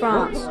School in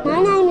France.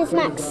 My name is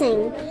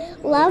Maxine.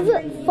 Love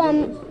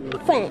from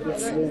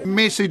France.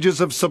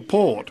 Messages of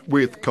support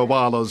with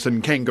koalas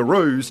and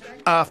kangaroos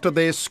after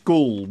their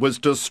school was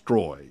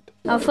destroyed.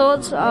 Our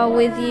thoughts are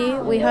with you.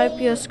 We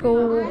hope your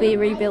school will be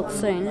rebuilt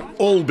soon.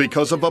 All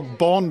because of a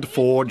bond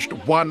forged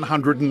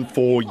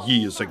 104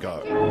 years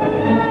ago.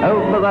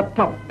 Over the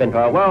top into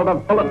a world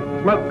of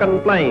bullets, smoke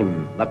and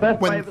flame.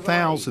 When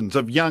thousands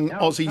of young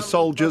Aussie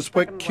soldiers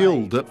were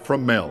killed at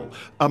Fromelles,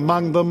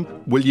 among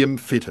them William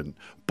Fitton,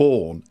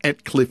 born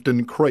at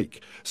Clifton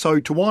Creek. So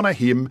to honour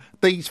him,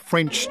 these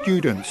French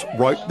students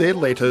wrote their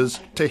letters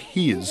to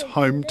his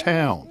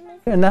hometown.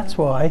 And that's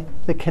why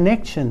the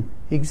connection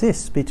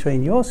exists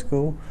between your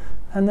school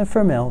and the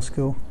Fromelles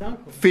school.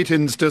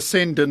 Fitton's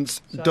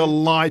descendants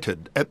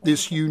delighted at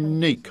this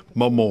unique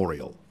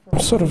memorial. I'm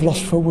sort of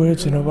lost for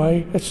words in a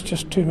way. It's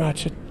just too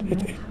much.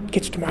 It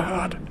gets to my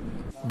heart.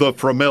 The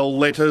Fromelles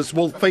letters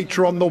will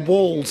feature on the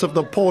walls of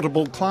the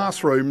portable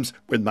classrooms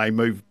when they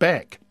move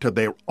back to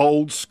their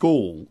old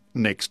school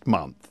next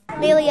month.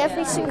 Nearly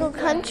every single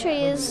country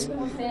is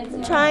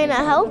trying to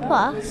help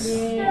us.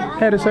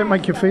 How does that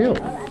make you feel?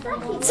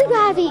 It's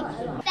about it.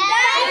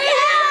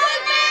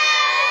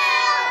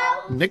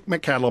 Nick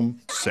McCallum,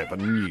 7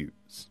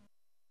 News.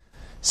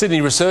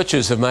 Sydney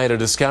researchers have made a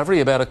discovery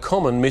about a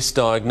common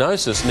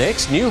misdiagnosis.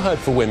 Next, new hope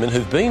for women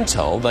who've been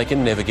told they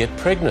can never get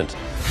pregnant.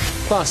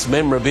 Plus,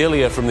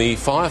 memorabilia from the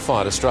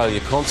Firefight Australia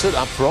concert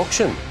up for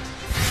auction.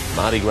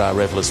 Mardi Gras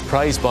revellers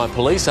praised by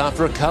police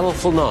after a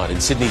colourful night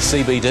in Sydney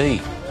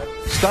CBD.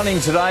 Stunning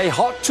today,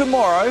 hot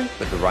tomorrow,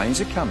 but the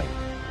rains are coming.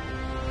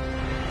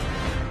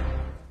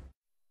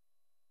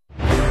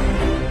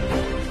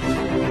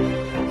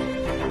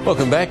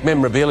 Welcome back.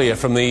 Memorabilia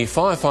from the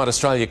Firefight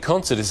Australia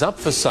concert is up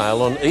for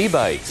sale on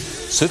eBay.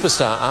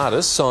 Superstar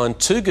artists signed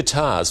 2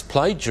 guitars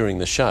played during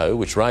the show,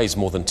 which raised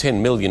more than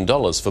 $10 million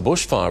for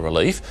bushfire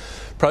relief.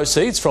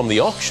 Proceeds from the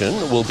auction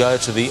will go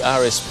to the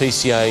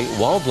RSPCA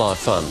Wildlife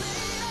Fund.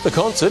 The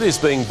concert is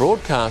being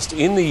broadcast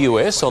in the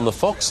US on the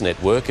Fox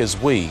network as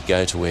we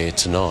go to air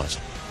tonight.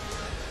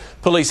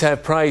 Police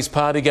have praised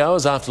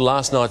partygoers after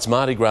last night's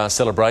Mardi Gras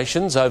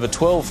celebrations. Over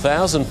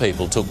 12,000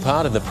 people took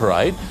part in the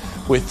parade,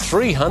 with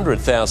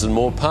 300,000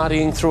 more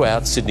partying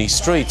throughout Sydney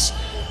streets.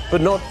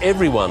 But not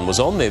everyone was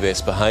on their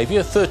best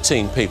behaviour.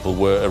 13 people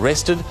were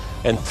arrested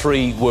and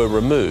 3 were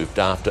removed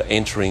after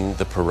entering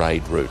the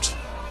parade route.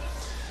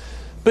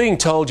 Being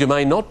told you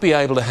may not be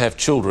able to have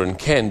children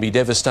can be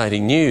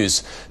devastating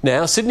news.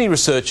 Now, Sydney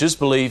researchers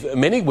believe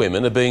many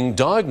women are being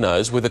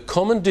diagnosed with a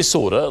common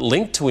disorder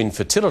linked to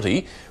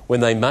infertility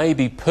when they may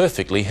be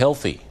perfectly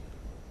healthy.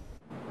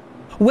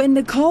 When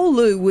Nicole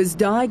Liu was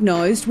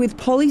diagnosed with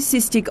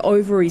polycystic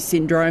ovary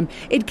syndrome,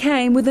 it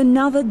came with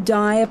another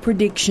dire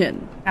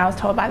prediction. I was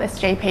told by this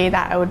GP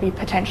that I would be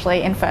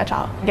potentially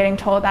infertile. Getting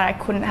told that I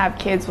couldn't have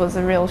kids was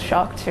a real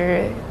shock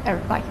to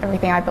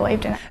everything I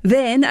believed in.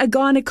 Then a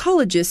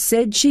gynaecologist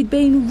said she'd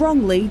been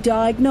wrongly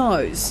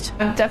diagnosed.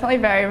 I'm definitely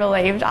very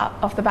relieved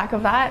off the back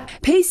of that.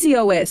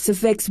 PCOS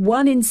affects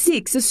 1 in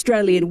 6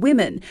 Australian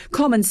women.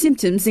 Common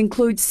symptoms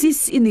include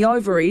cysts in the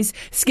ovaries,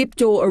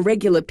 skipped or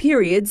irregular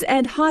periods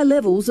and high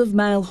levels of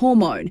male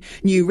hormone.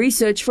 New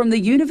research from the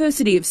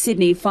University of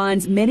Sydney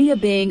finds many are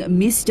being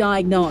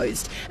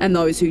misdiagnosed, and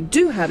those who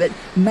do have it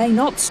may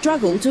not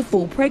struggle to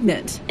fall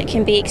pregnant. It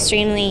can be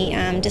extremely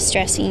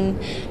distressing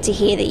to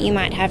hear that you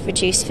might have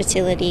reduced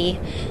fertility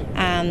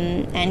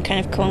and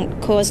kind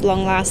of cause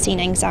long-lasting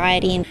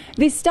anxiety.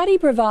 This study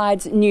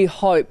provides new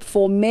hope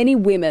for many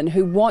women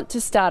who want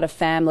to start a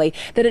family,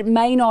 that it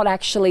may not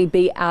actually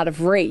be out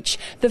of reach.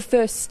 The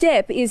first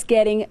step is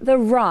getting the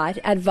right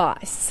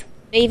advice.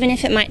 Even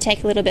if it might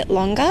take a little bit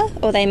longer,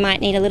 or they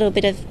might need a little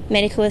bit of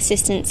medical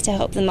assistance to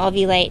help them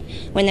ovulate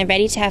when they're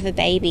ready to have a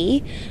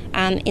baby,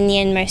 in the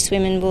end most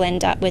women will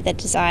end up with a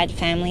desired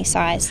family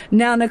size.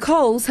 Now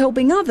Nicole's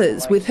helping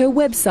others with her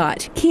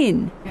website,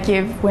 Kin.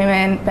 Give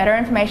women better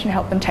information to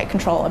help them take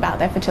control about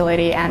their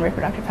fertility and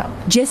reproductive health.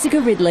 Jessica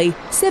Ridley,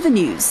 7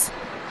 News.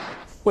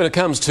 When it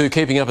comes to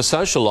keeping up a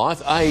social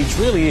life, age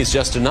really is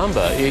just a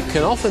number. It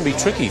can often be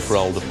tricky for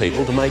older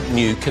people to make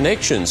new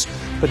connections.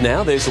 But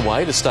now there's a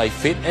way to stay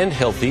fit and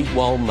healthy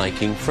while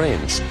making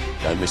friends.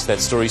 Don't miss that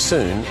story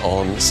soon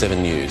on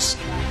 7 News.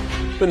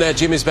 But now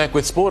Jim is back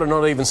with sport, and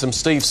not even some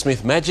Steve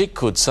Smith magic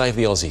could save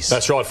the Aussies.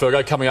 That's right,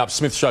 Fergo. Coming up,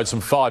 Smith showed some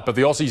fight, but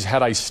the Aussies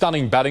had a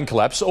stunning batting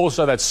collapse.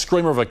 Also, that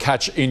screamer of a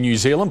catch in New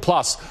Zealand.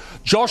 Plus,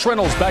 Josh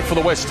Reynolds back for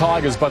the West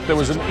Tigers, but there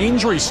was an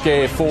injury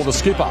scare for the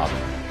skipper.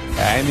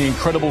 And the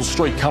incredible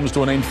streak comes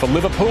to an end for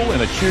Liverpool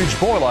in a huge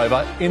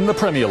boil-over in the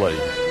Premier League.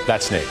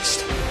 That's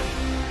next.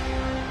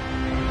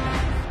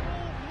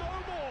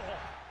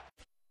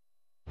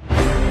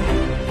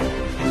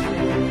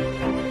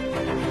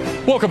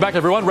 Welcome back,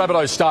 everyone.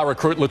 Rabbitohs star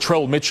recruit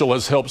Latrell Mitchell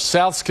has helped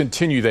Souths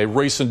continue their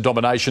recent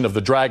domination of the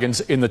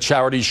Dragons in the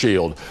Charity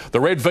Shield. The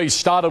Red V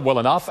started well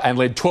enough and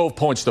led 12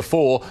 points to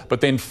 4,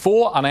 but then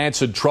 4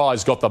 unanswered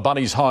tries got the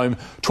Bunnies home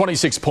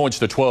 26 points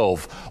to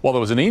 12, while there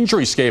was an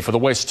injury scare for the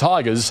West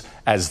Tigers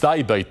as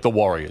they beat the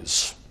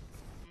Warriors.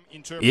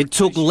 It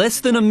took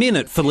less than a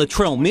minute for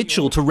Latrell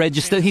Mitchell to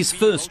register his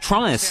first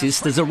try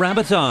assist as a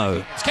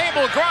Rabbitoh.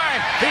 Campbell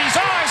Graham, his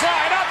eyes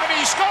light up and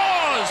he scores!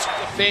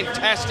 A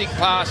fantastic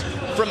pass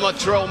from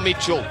Latrell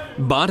Mitchell.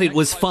 But it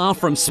was far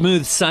from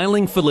smooth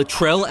sailing for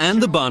Latrell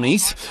and the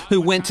Bunnies, who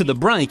went to the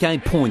break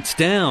 8 points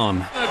down.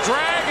 The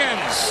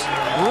Dragons,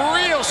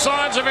 real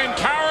signs of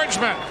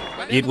encouragement.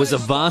 It was a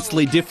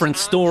vastly different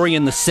story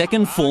in the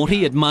second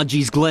 40 at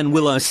Mudgee's Glen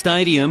Willow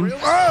Stadium.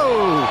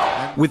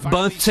 Oh! With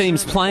both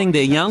teams playing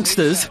their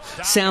youngsters,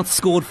 South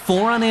scored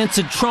 4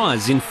 unanswered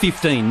tries in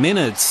 15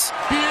 minutes.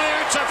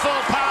 Beautiful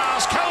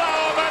pass,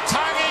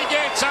 Kaloamatangi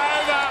gets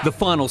over. The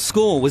final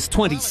score was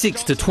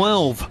 26 to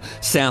 12.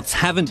 Souths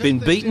haven't been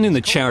beaten in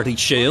the Charity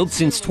Shield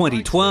since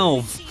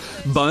 2012.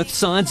 Both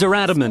sides are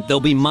adamant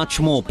they'll be much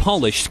more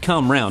polished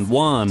come round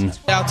 1.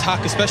 Our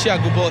attack, especially our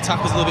good ball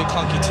attack, was a little bit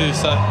clunky too.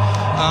 So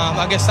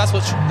I guess that's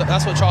what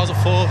trials are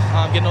for,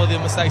 getting all the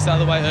mistakes out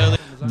of the way early.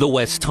 The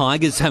West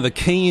Tigers have a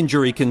key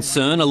injury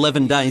concern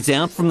 11 days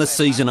out from the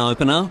season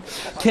opener.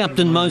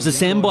 Captain Moses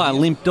Mbai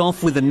limped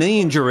off with a knee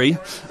injury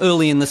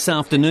early in this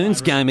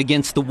afternoon's game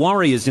against the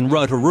Warriors in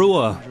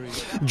Rotorua.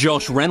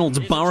 Josh Reynolds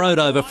burrowed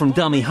over from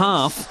dummy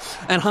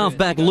half, and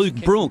halfback Luke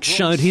Brooks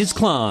showed his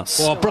class.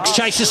 Well, Brooks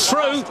chases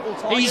through.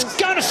 He's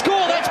going to score.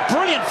 That's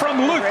brilliant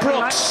from Luke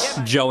Brooks.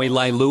 Joey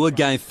Leilua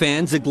gave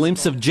fans a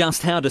glimpse of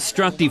just how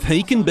destructive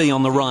he can be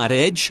on the right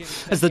edge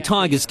as the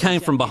Tigers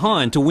came from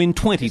behind to win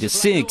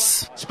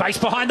 20-6. Space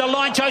behind the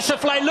line,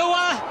 Joseph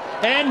Leilua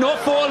and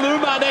Norfor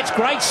Luma. That's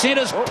great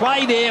centres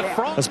play there.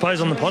 I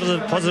suppose on the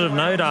positive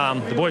note,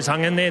 the boys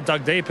hung in there,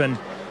 dug deep, and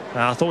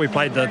I thought we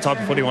played the type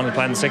of footy we wanted to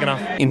play in the second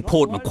half. In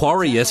Port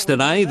Macquarie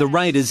yesterday, the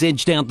Raiders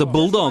edged out the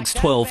Bulldogs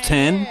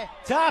 12-10.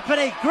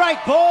 Tarpany, great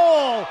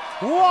ball,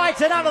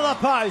 right and under the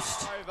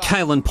post.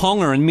 Kalen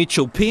Ponga and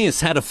Mitchell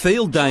Pearce had a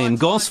field day in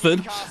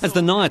Gosford as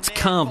the Knights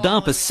carved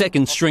up a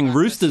second-string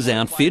Roosters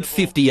outfit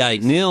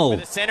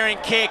 58-0. Centering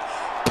kick,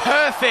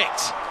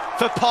 perfect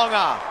for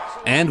Ponga.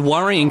 And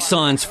worrying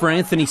signs for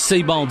Anthony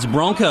Seibold's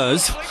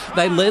Broncos.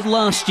 They led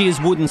last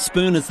year's Wooden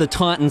Spoon as the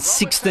Titans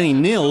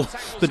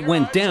 16-0, but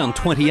went down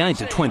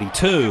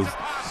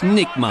 28-22.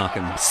 Nick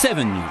Markham,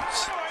 7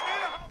 News.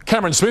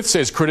 Cameron Smith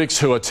says critics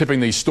who are tipping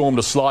the Storm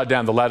to slide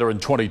down the ladder in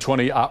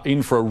 2020 are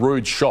in for a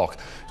rude shock.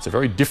 It's a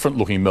very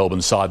different-looking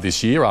Melbourne side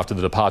this year after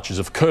the departures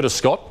of Curtis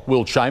Scott,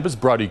 Will Chambers,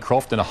 Brodie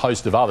Croft and a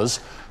host of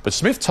others. But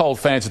Smith told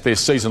fans at their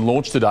season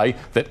launch today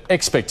that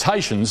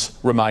expectations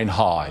remain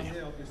high.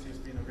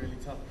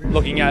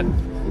 Looking at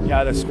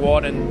the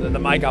squad and the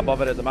makeup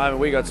of it at the moment,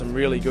 we got some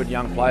really good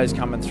young players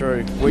coming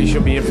through. We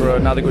should be in for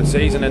another good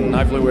season and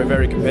hopefully we're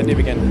very competitive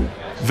again.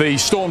 The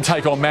Storm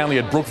take on Manly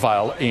at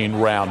Brookvale in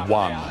round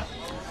 1.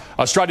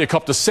 Australia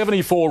copped a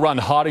 74-run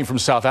hiding from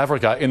South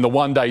Africa in the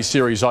one-day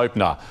series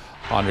opener.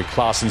 Heinrich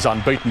Klaassen's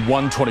unbeaten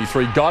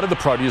 123 guided the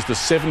Proteas to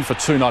 7 for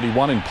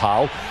 291 in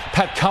Pale.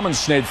 Pat Cummins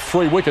snared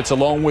 3 wickets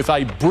along with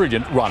a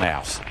brilliant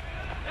run-out.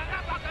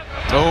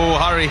 Oh,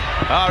 hurry,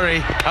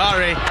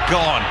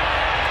 gone.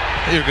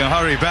 You can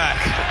hurry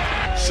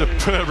back.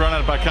 Superb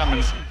run-out by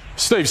Cummins.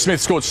 Steve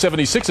Smith scored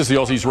 76 as the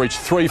Aussies reached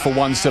 3 for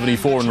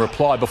 174 in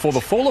reply before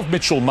the fall of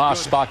Mitchell Marsh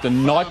sparked a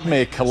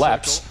nightmare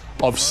collapse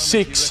of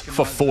 6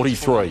 for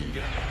 43.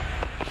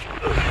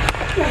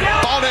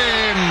 Got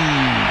him!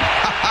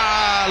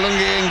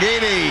 Lungi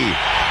Ngidi.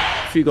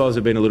 A few guys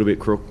have been a little bit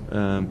crook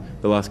the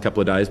last couple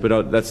of days,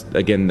 but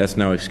that's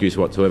no excuse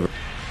whatsoever.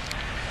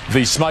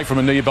 The smoke from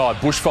a nearby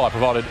bushfire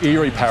provided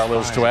eerie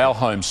parallels to our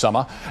home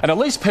summer. And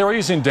Elise Perry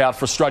is in doubt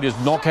for Australia's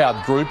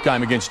knockout group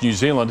game against New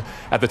Zealand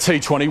at the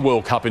T20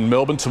 World Cup in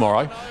Melbourne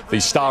tomorrow. The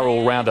star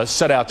all-rounder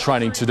set out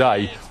training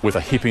today with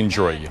a hip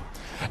injury.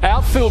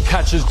 Outfield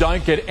catches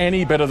don't get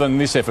any better than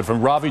this effort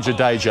from Ravi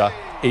Jadeja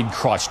in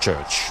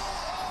Christchurch.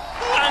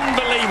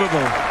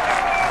 Unbelievable.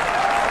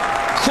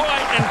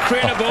 Quite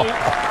incredible.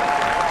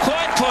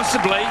 Quite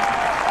possibly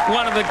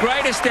one of the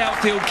greatest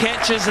outfield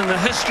catches in the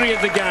history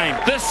of the game.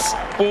 This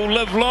will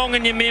live long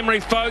in your memory,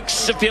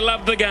 folks, if you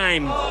love the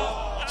game.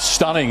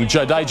 Stunning.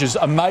 Jadeja's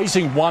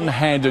amazing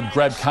one-handed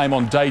grab came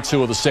on day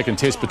 2 of the second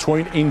test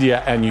between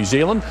India and New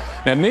Zealand.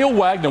 Now, Neil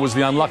Wagner was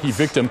the unlucky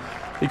victim.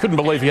 He couldn't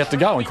believe he had to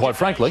go, and quite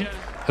frankly,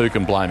 who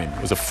can blame him?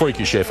 It was a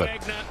freakish effort.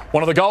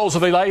 One of the goals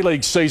of the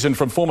A-League season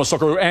from former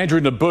Socceroo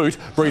Andrew Naboot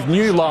breathed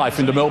new life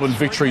into Melbourne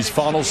Victory's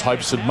finals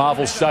hopes at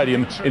Marvel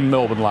Stadium in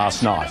Melbourne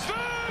last night.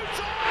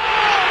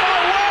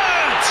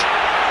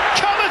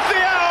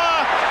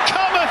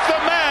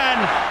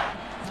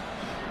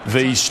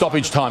 The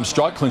stoppage time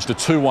strike clinched a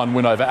 2-1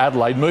 win over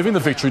Adelaide, moving the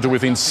Victory to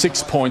within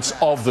 6 points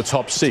of the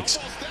top 6.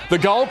 The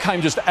goal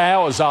came just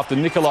hours after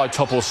Nikolai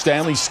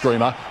Topor-Stanley's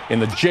screamer in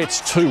the Jets'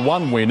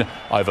 2-1 win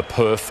over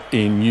Perth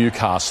in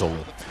Newcastle.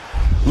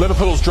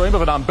 Liverpool's dream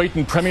of an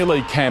unbeaten Premier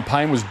League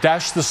campaign was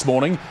dashed this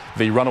morning.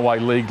 The runaway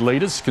league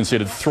leaders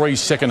conceded 3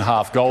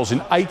 second-half goals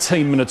in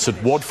 18 minutes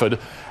at Watford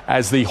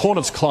as the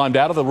Hornets climbed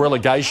out of the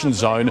relegation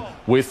zone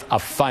with a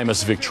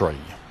famous victory.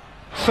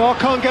 Sarr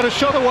can't get a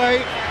shot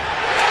away.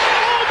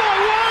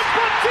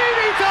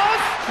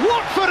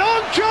 Watford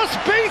aren't just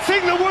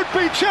beating the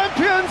would-be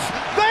champions,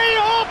 they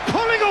are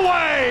pulling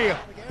away!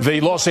 The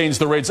loss ends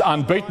the Reds'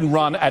 unbeaten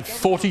run at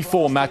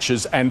 44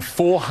 matches and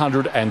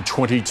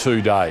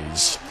 422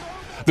 days.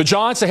 The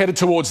Giants are headed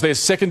towards their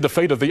second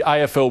defeat of the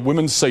AFL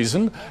women's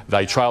season.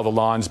 They trail the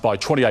Lions by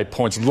 28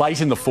 points late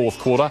in the fourth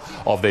quarter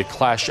of their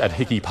clash at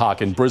Hickey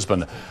Park in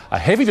Brisbane. A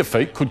heavy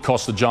defeat could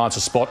cost the Giants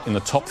a spot in the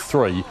top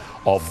 3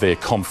 of their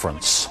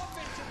conference.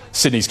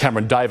 Sydney's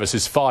Cameron Davis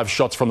is 5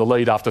 shots from the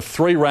lead after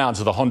 3 rounds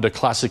of the Honda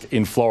Classic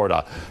in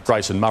Florida.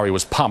 Grayson Murray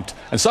was pumped,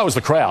 and so was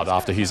the crowd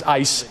after his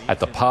ace at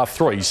the par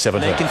 3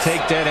 7th. They can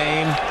take that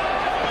aim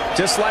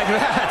just like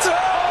that.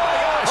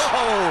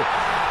 Oh,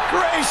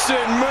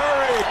 Grayson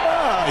Murray.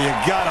 Oh, you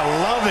gotta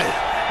love it.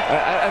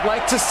 I'd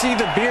like to see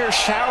the beer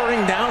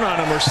showering down on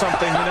him or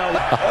something, you know.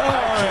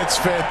 Oh, it's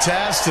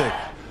fantastic.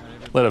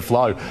 Let it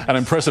flow. An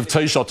impressive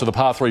tee shot to the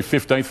par 3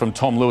 15th from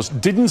Tom Lewis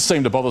didn't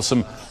seem to bother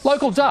some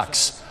local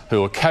ducks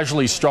who were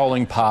casually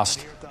strolling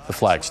past the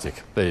flagstick.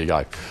 There you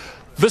go.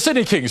 The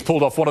Sydney Kings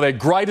pulled off one of their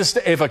greatest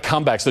ever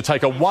comebacks to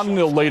take a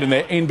 1-0 lead in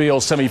their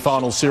NBL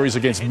semi-final series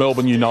against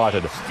Melbourne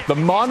United. The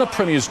minor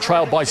premiers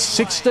trailed by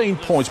 16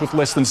 points with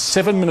less than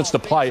 7 minutes to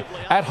play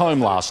at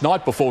home last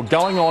night before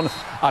going on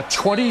a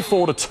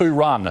 24-2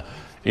 run.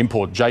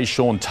 Import Jay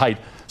Sean Tate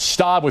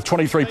starred with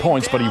 23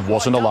 points, but he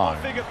wasn't alone.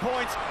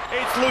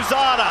 It's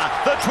Luzada,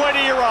 the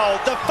 20-year-old,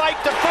 the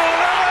fake to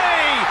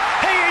Fullerene.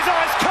 He is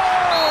ice cold.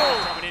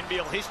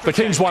 The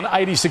Kings won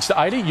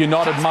 86-80.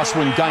 United must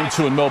win Game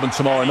 2 in Melbourne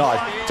tomorrow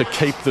night to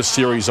keep the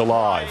series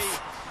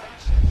alive.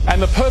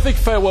 And the perfect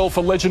farewell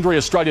for legendary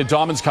Australia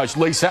Diamonds coach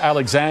Lisa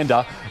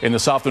Alexander in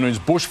this afternoon's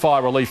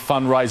bushfire relief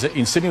fundraiser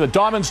in Sydney. The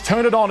Diamonds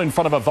turned it on in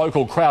front of a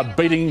vocal crowd,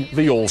 beating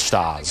the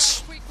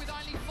All-Stars.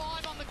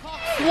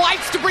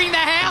 Waits to bring the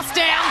house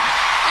down,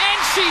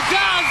 and she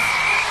does.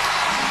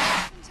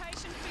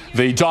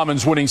 The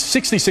Diamonds winning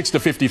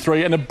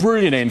 66-53 and a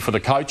brilliant end for the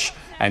coach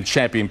and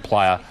champion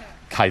player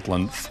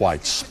Caitlin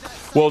Thwaites.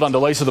 Well done to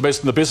Lisa, the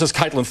best in the business.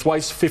 Caitlin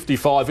Thwaites,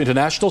 55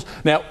 internationals.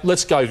 Now,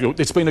 let's go.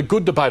 It's been a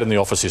good debate in the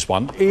office, this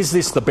one. Is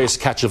this the best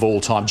catch of all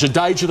time?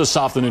 Jadeja this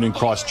afternoon in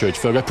Christchurch,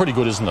 Fergo. Pretty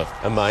good, isn't it?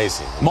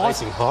 Amazing.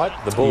 Amazing height.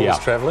 The ball was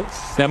travelling.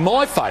 Now,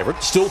 my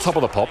favourite, still top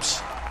of the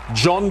pops,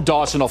 John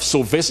Dyson off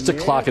Sylvester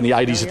Clark in the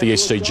 80s at the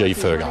SCG,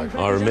 Fergo.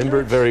 I remember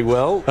it very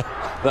well.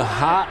 The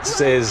heart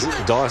says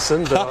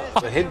Dyson,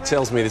 but the head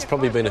tells me there's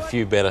probably been a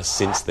few better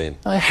since then.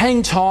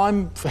 Hang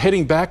time, for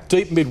heading back,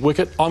 deep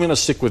mid-wicket. I'm going to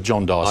stick with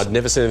John Dyson. I'd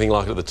never seen anything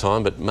like it at the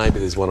time, but maybe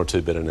there's one or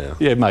two better now.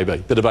 Yeah, maybe.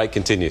 The debate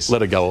continues.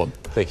 Let it go on.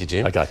 Thank you,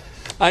 Jim. OK.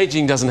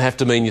 Ageing doesn't have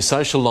to mean your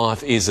social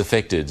life is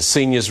affected.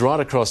 Seniors right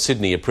across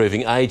Sydney are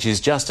proving age is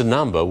just a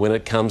number when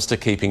it comes to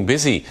keeping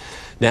busy.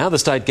 Now the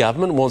state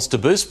government wants to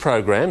boost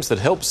programs that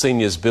help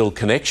seniors build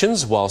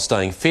connections while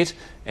staying fit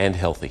and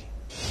healthy.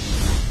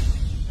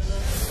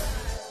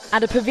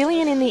 At a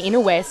pavilion in the inner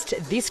west,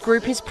 this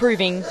group is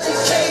proving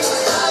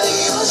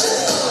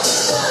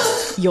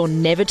you're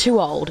never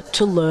too old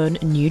to learn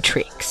new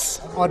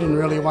tricks. I didn't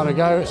really want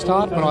to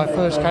start when I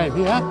first came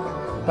here,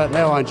 but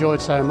now I enjoy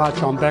it so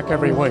much I'm back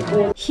every week.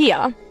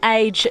 Here,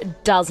 age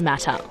does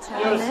matter.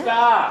 You're a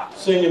star.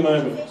 Senior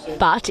moment.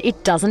 But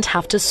it doesn't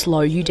have to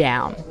slow you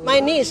down. My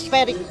knee is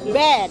very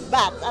bad,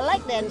 but I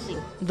like dancing.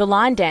 The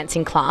line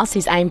dancing class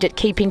is aimed at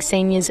keeping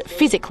seniors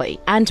physically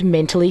and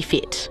mentally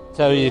fit.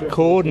 So you're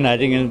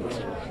coordinating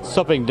and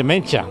stopping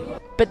dementia.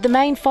 But the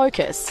main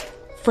focus,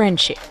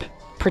 friendship.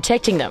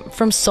 Protecting them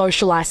from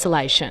social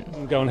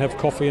isolation. Go and have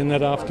coffee and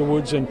that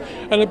afterwards, and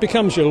it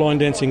becomes your line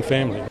dancing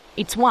family.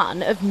 It's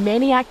one of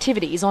many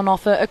activities on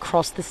offer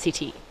across the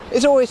city.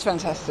 It's always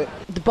fantastic.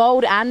 The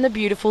Bold and the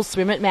Beautiful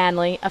swim at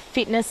Manly, a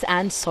fitness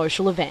and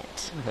social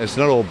event. It's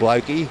not all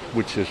blokey,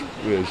 which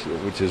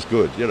is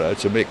good. You know,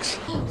 it's a mix.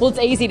 Well, it's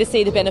easy to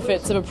see the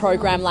benefits of a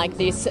program like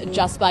this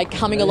just by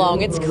coming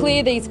along. It's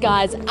clear these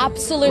guys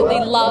absolutely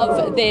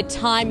love their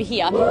time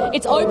here.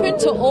 It's open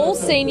to all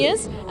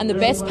seniors, and the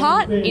best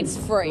part, it's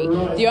free.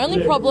 The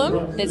only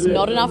problem, there's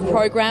not enough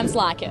programs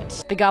like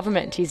it. The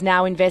government is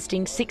now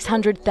investing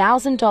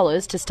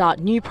 $600,000 to start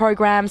new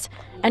programs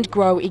and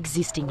grow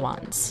existing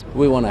ones.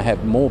 We want to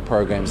have more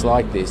programs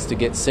like this to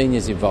get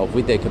seniors involved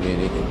with their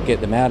community, get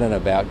them out and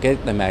about,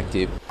 get them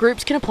active.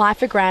 Groups can apply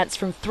for grants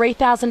from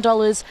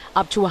 $3,000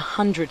 up to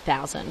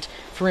 $100,000.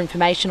 For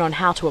information on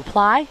how to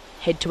apply,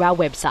 head to our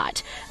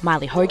website.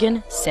 Miley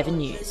Hogan, 7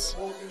 News.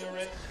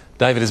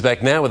 David is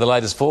back now with the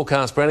latest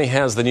forecast. Brownie,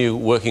 how's the new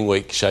working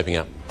week shaping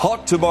up?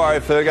 Hot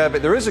tomorrow, Fergo,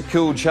 but there is a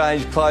cool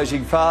change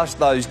closing fast.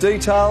 Those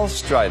details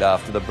straight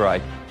after the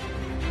break.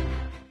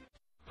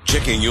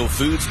 Checking your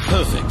food's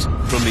perfect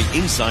from the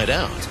inside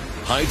out.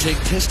 High-tech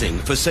testing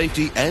for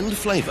safety and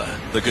flavour.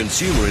 The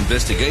Consumer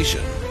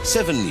Investigation.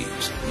 7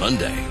 News,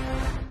 Monday.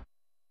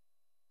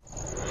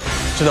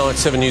 Tonight's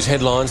 7 News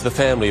headlines. The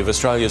family of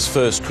Australia's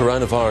first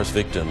coronavirus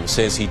victim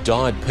says he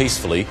died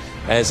peacefully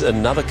as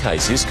another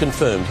case is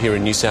confirmed here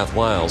in New South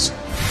Wales.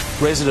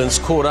 Residents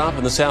caught up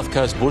in the South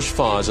Coast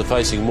bushfires are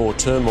facing more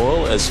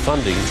turmoil as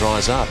funding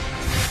dries up.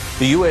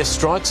 The US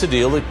strikes a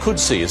deal that could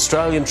see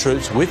Australian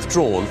troops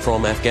withdrawn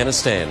from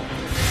Afghanistan.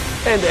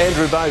 And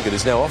Andrew Bogut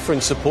is now offering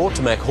support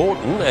to Mac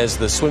Horton as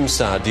the swim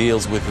star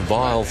deals with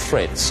vile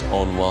threats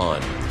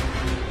online.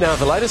 Now,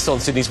 the latest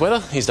on Sydney's weather,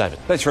 here's David.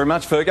 Thanks very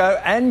much,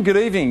 Fergo, and good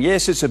evening.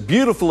 Yes, it's a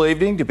beautiful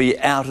evening to be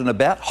out and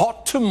about.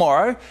 Hot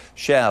tomorrow,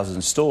 showers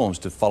and storms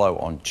to follow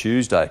on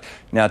Tuesday.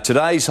 Now,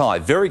 today's high,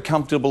 very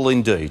comfortable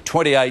indeed,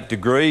 28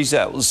 degrees.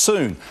 That was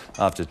soon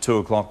after 2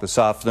 o'clock this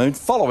afternoon,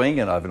 following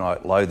an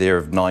overnight low there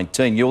of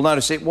 19. You'll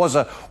notice it was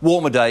a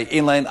warmer day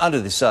inland under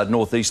this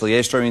northeasterly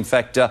airstream. In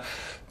fact,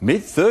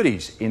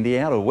 mid-30s in the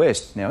outer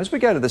west. Now, as we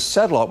go to the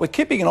satellite, we're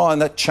keeping an eye on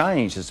that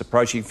change that's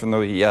approaching from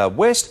the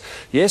west.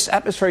 Yes,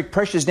 atmospheric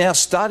pressure is now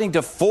starting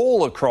to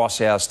fall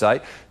across our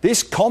state.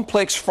 This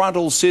complex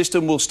frontal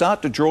system will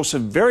start to draw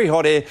some very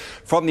hot air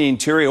from the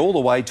interior all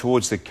the way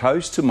towards the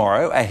coast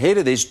tomorrow, ahead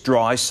of this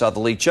dry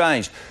southerly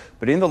change.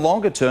 But in the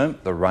longer term,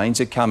 the rains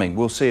are coming.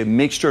 We'll see a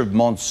mixture of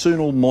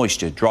monsoonal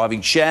moisture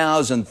driving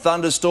showers and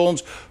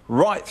thunderstorms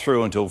right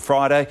through until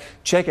Friday.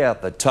 Check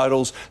out the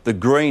totals. The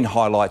green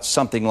highlights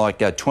something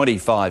like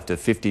 25 to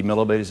 50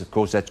 millimetres. Of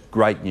course, that's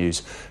great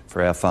news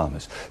for our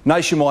farmers.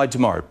 Nationwide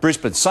tomorrow,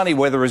 Brisbane, sunny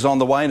weather is on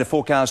the way and a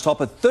forecast top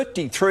of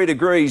 33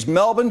 degrees.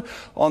 Melbourne,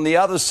 on the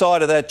other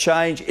side of that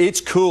change, it's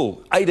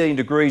cool. 18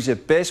 degrees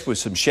at best with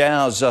some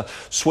showers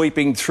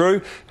sweeping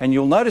through. And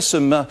you'll notice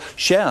some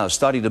showers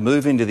starting to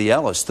move into the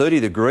Alice. 30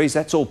 degrees,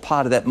 that's all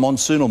part of that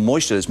monsoonal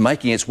moisture that's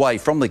making its way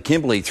from the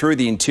Kimberley through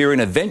the interior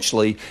and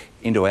eventually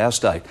into our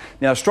state.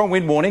 Now, a strong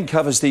wind warning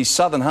covers the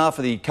southern half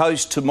of the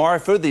coast tomorrow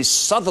for this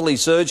southerly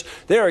surge.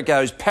 There it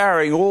goes,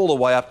 powering all the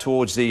way up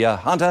towards the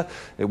Hunter.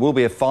 It will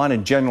be a fine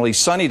and generally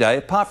sunny day,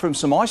 apart from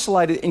some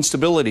isolated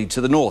instability to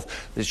the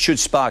north that should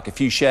spark a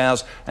few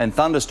showers and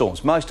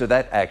thunderstorms. Most of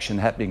that action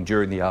happening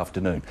during the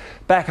afternoon.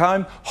 Back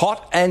home,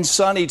 hot and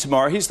sunny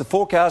tomorrow. Here's the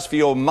forecast for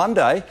your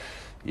Monday.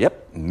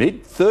 Yep,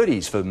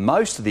 mid-30s for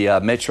most of the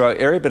metro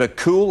area, but a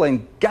cool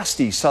and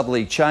gusty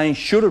southerly change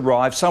should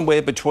arrive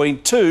somewhere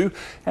between 2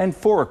 and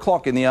 4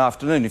 o'clock in the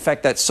afternoon. In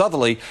fact, that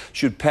southerly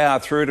should power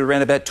through to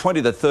around about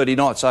 20 to 30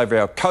 knots over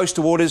our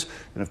coastal waters.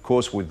 And of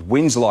course, with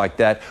winds like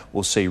that,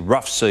 we'll see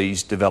rough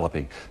seas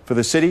developing. For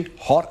the city,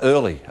 hot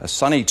early, a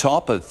sunny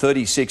top of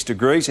 36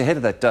 degrees ahead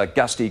of that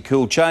gusty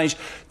cool change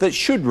that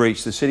should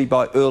reach the city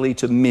by early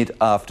to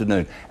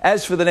mid-afternoon.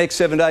 As for the next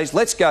 7 days,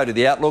 let's go to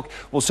the outlook.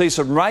 We'll see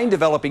some rain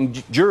developing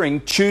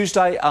during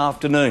Tuesday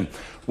afternoon.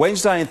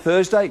 Wednesday and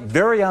Thursday,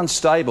 very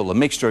unstable, a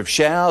mixture of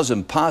showers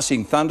and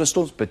passing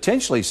thunderstorms,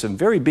 potentially some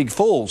very big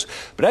falls.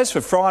 But as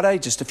for Friday,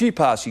 just a few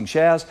passing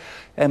showers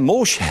and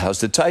more showers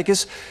to take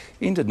us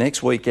into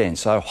next weekend.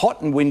 So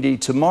hot and windy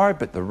tomorrow,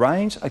 but the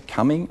rains are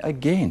coming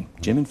again.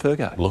 Jim and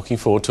Fergo. Looking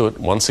forward to it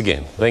once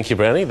again. Thank you,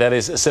 Brownie. That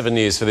is 7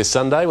 News for this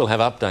Sunday. We'll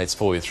have updates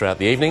for you throughout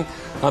the evening.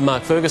 I'm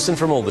Mark Ferguson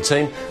from all the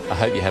team. I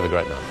hope you have a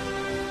great night.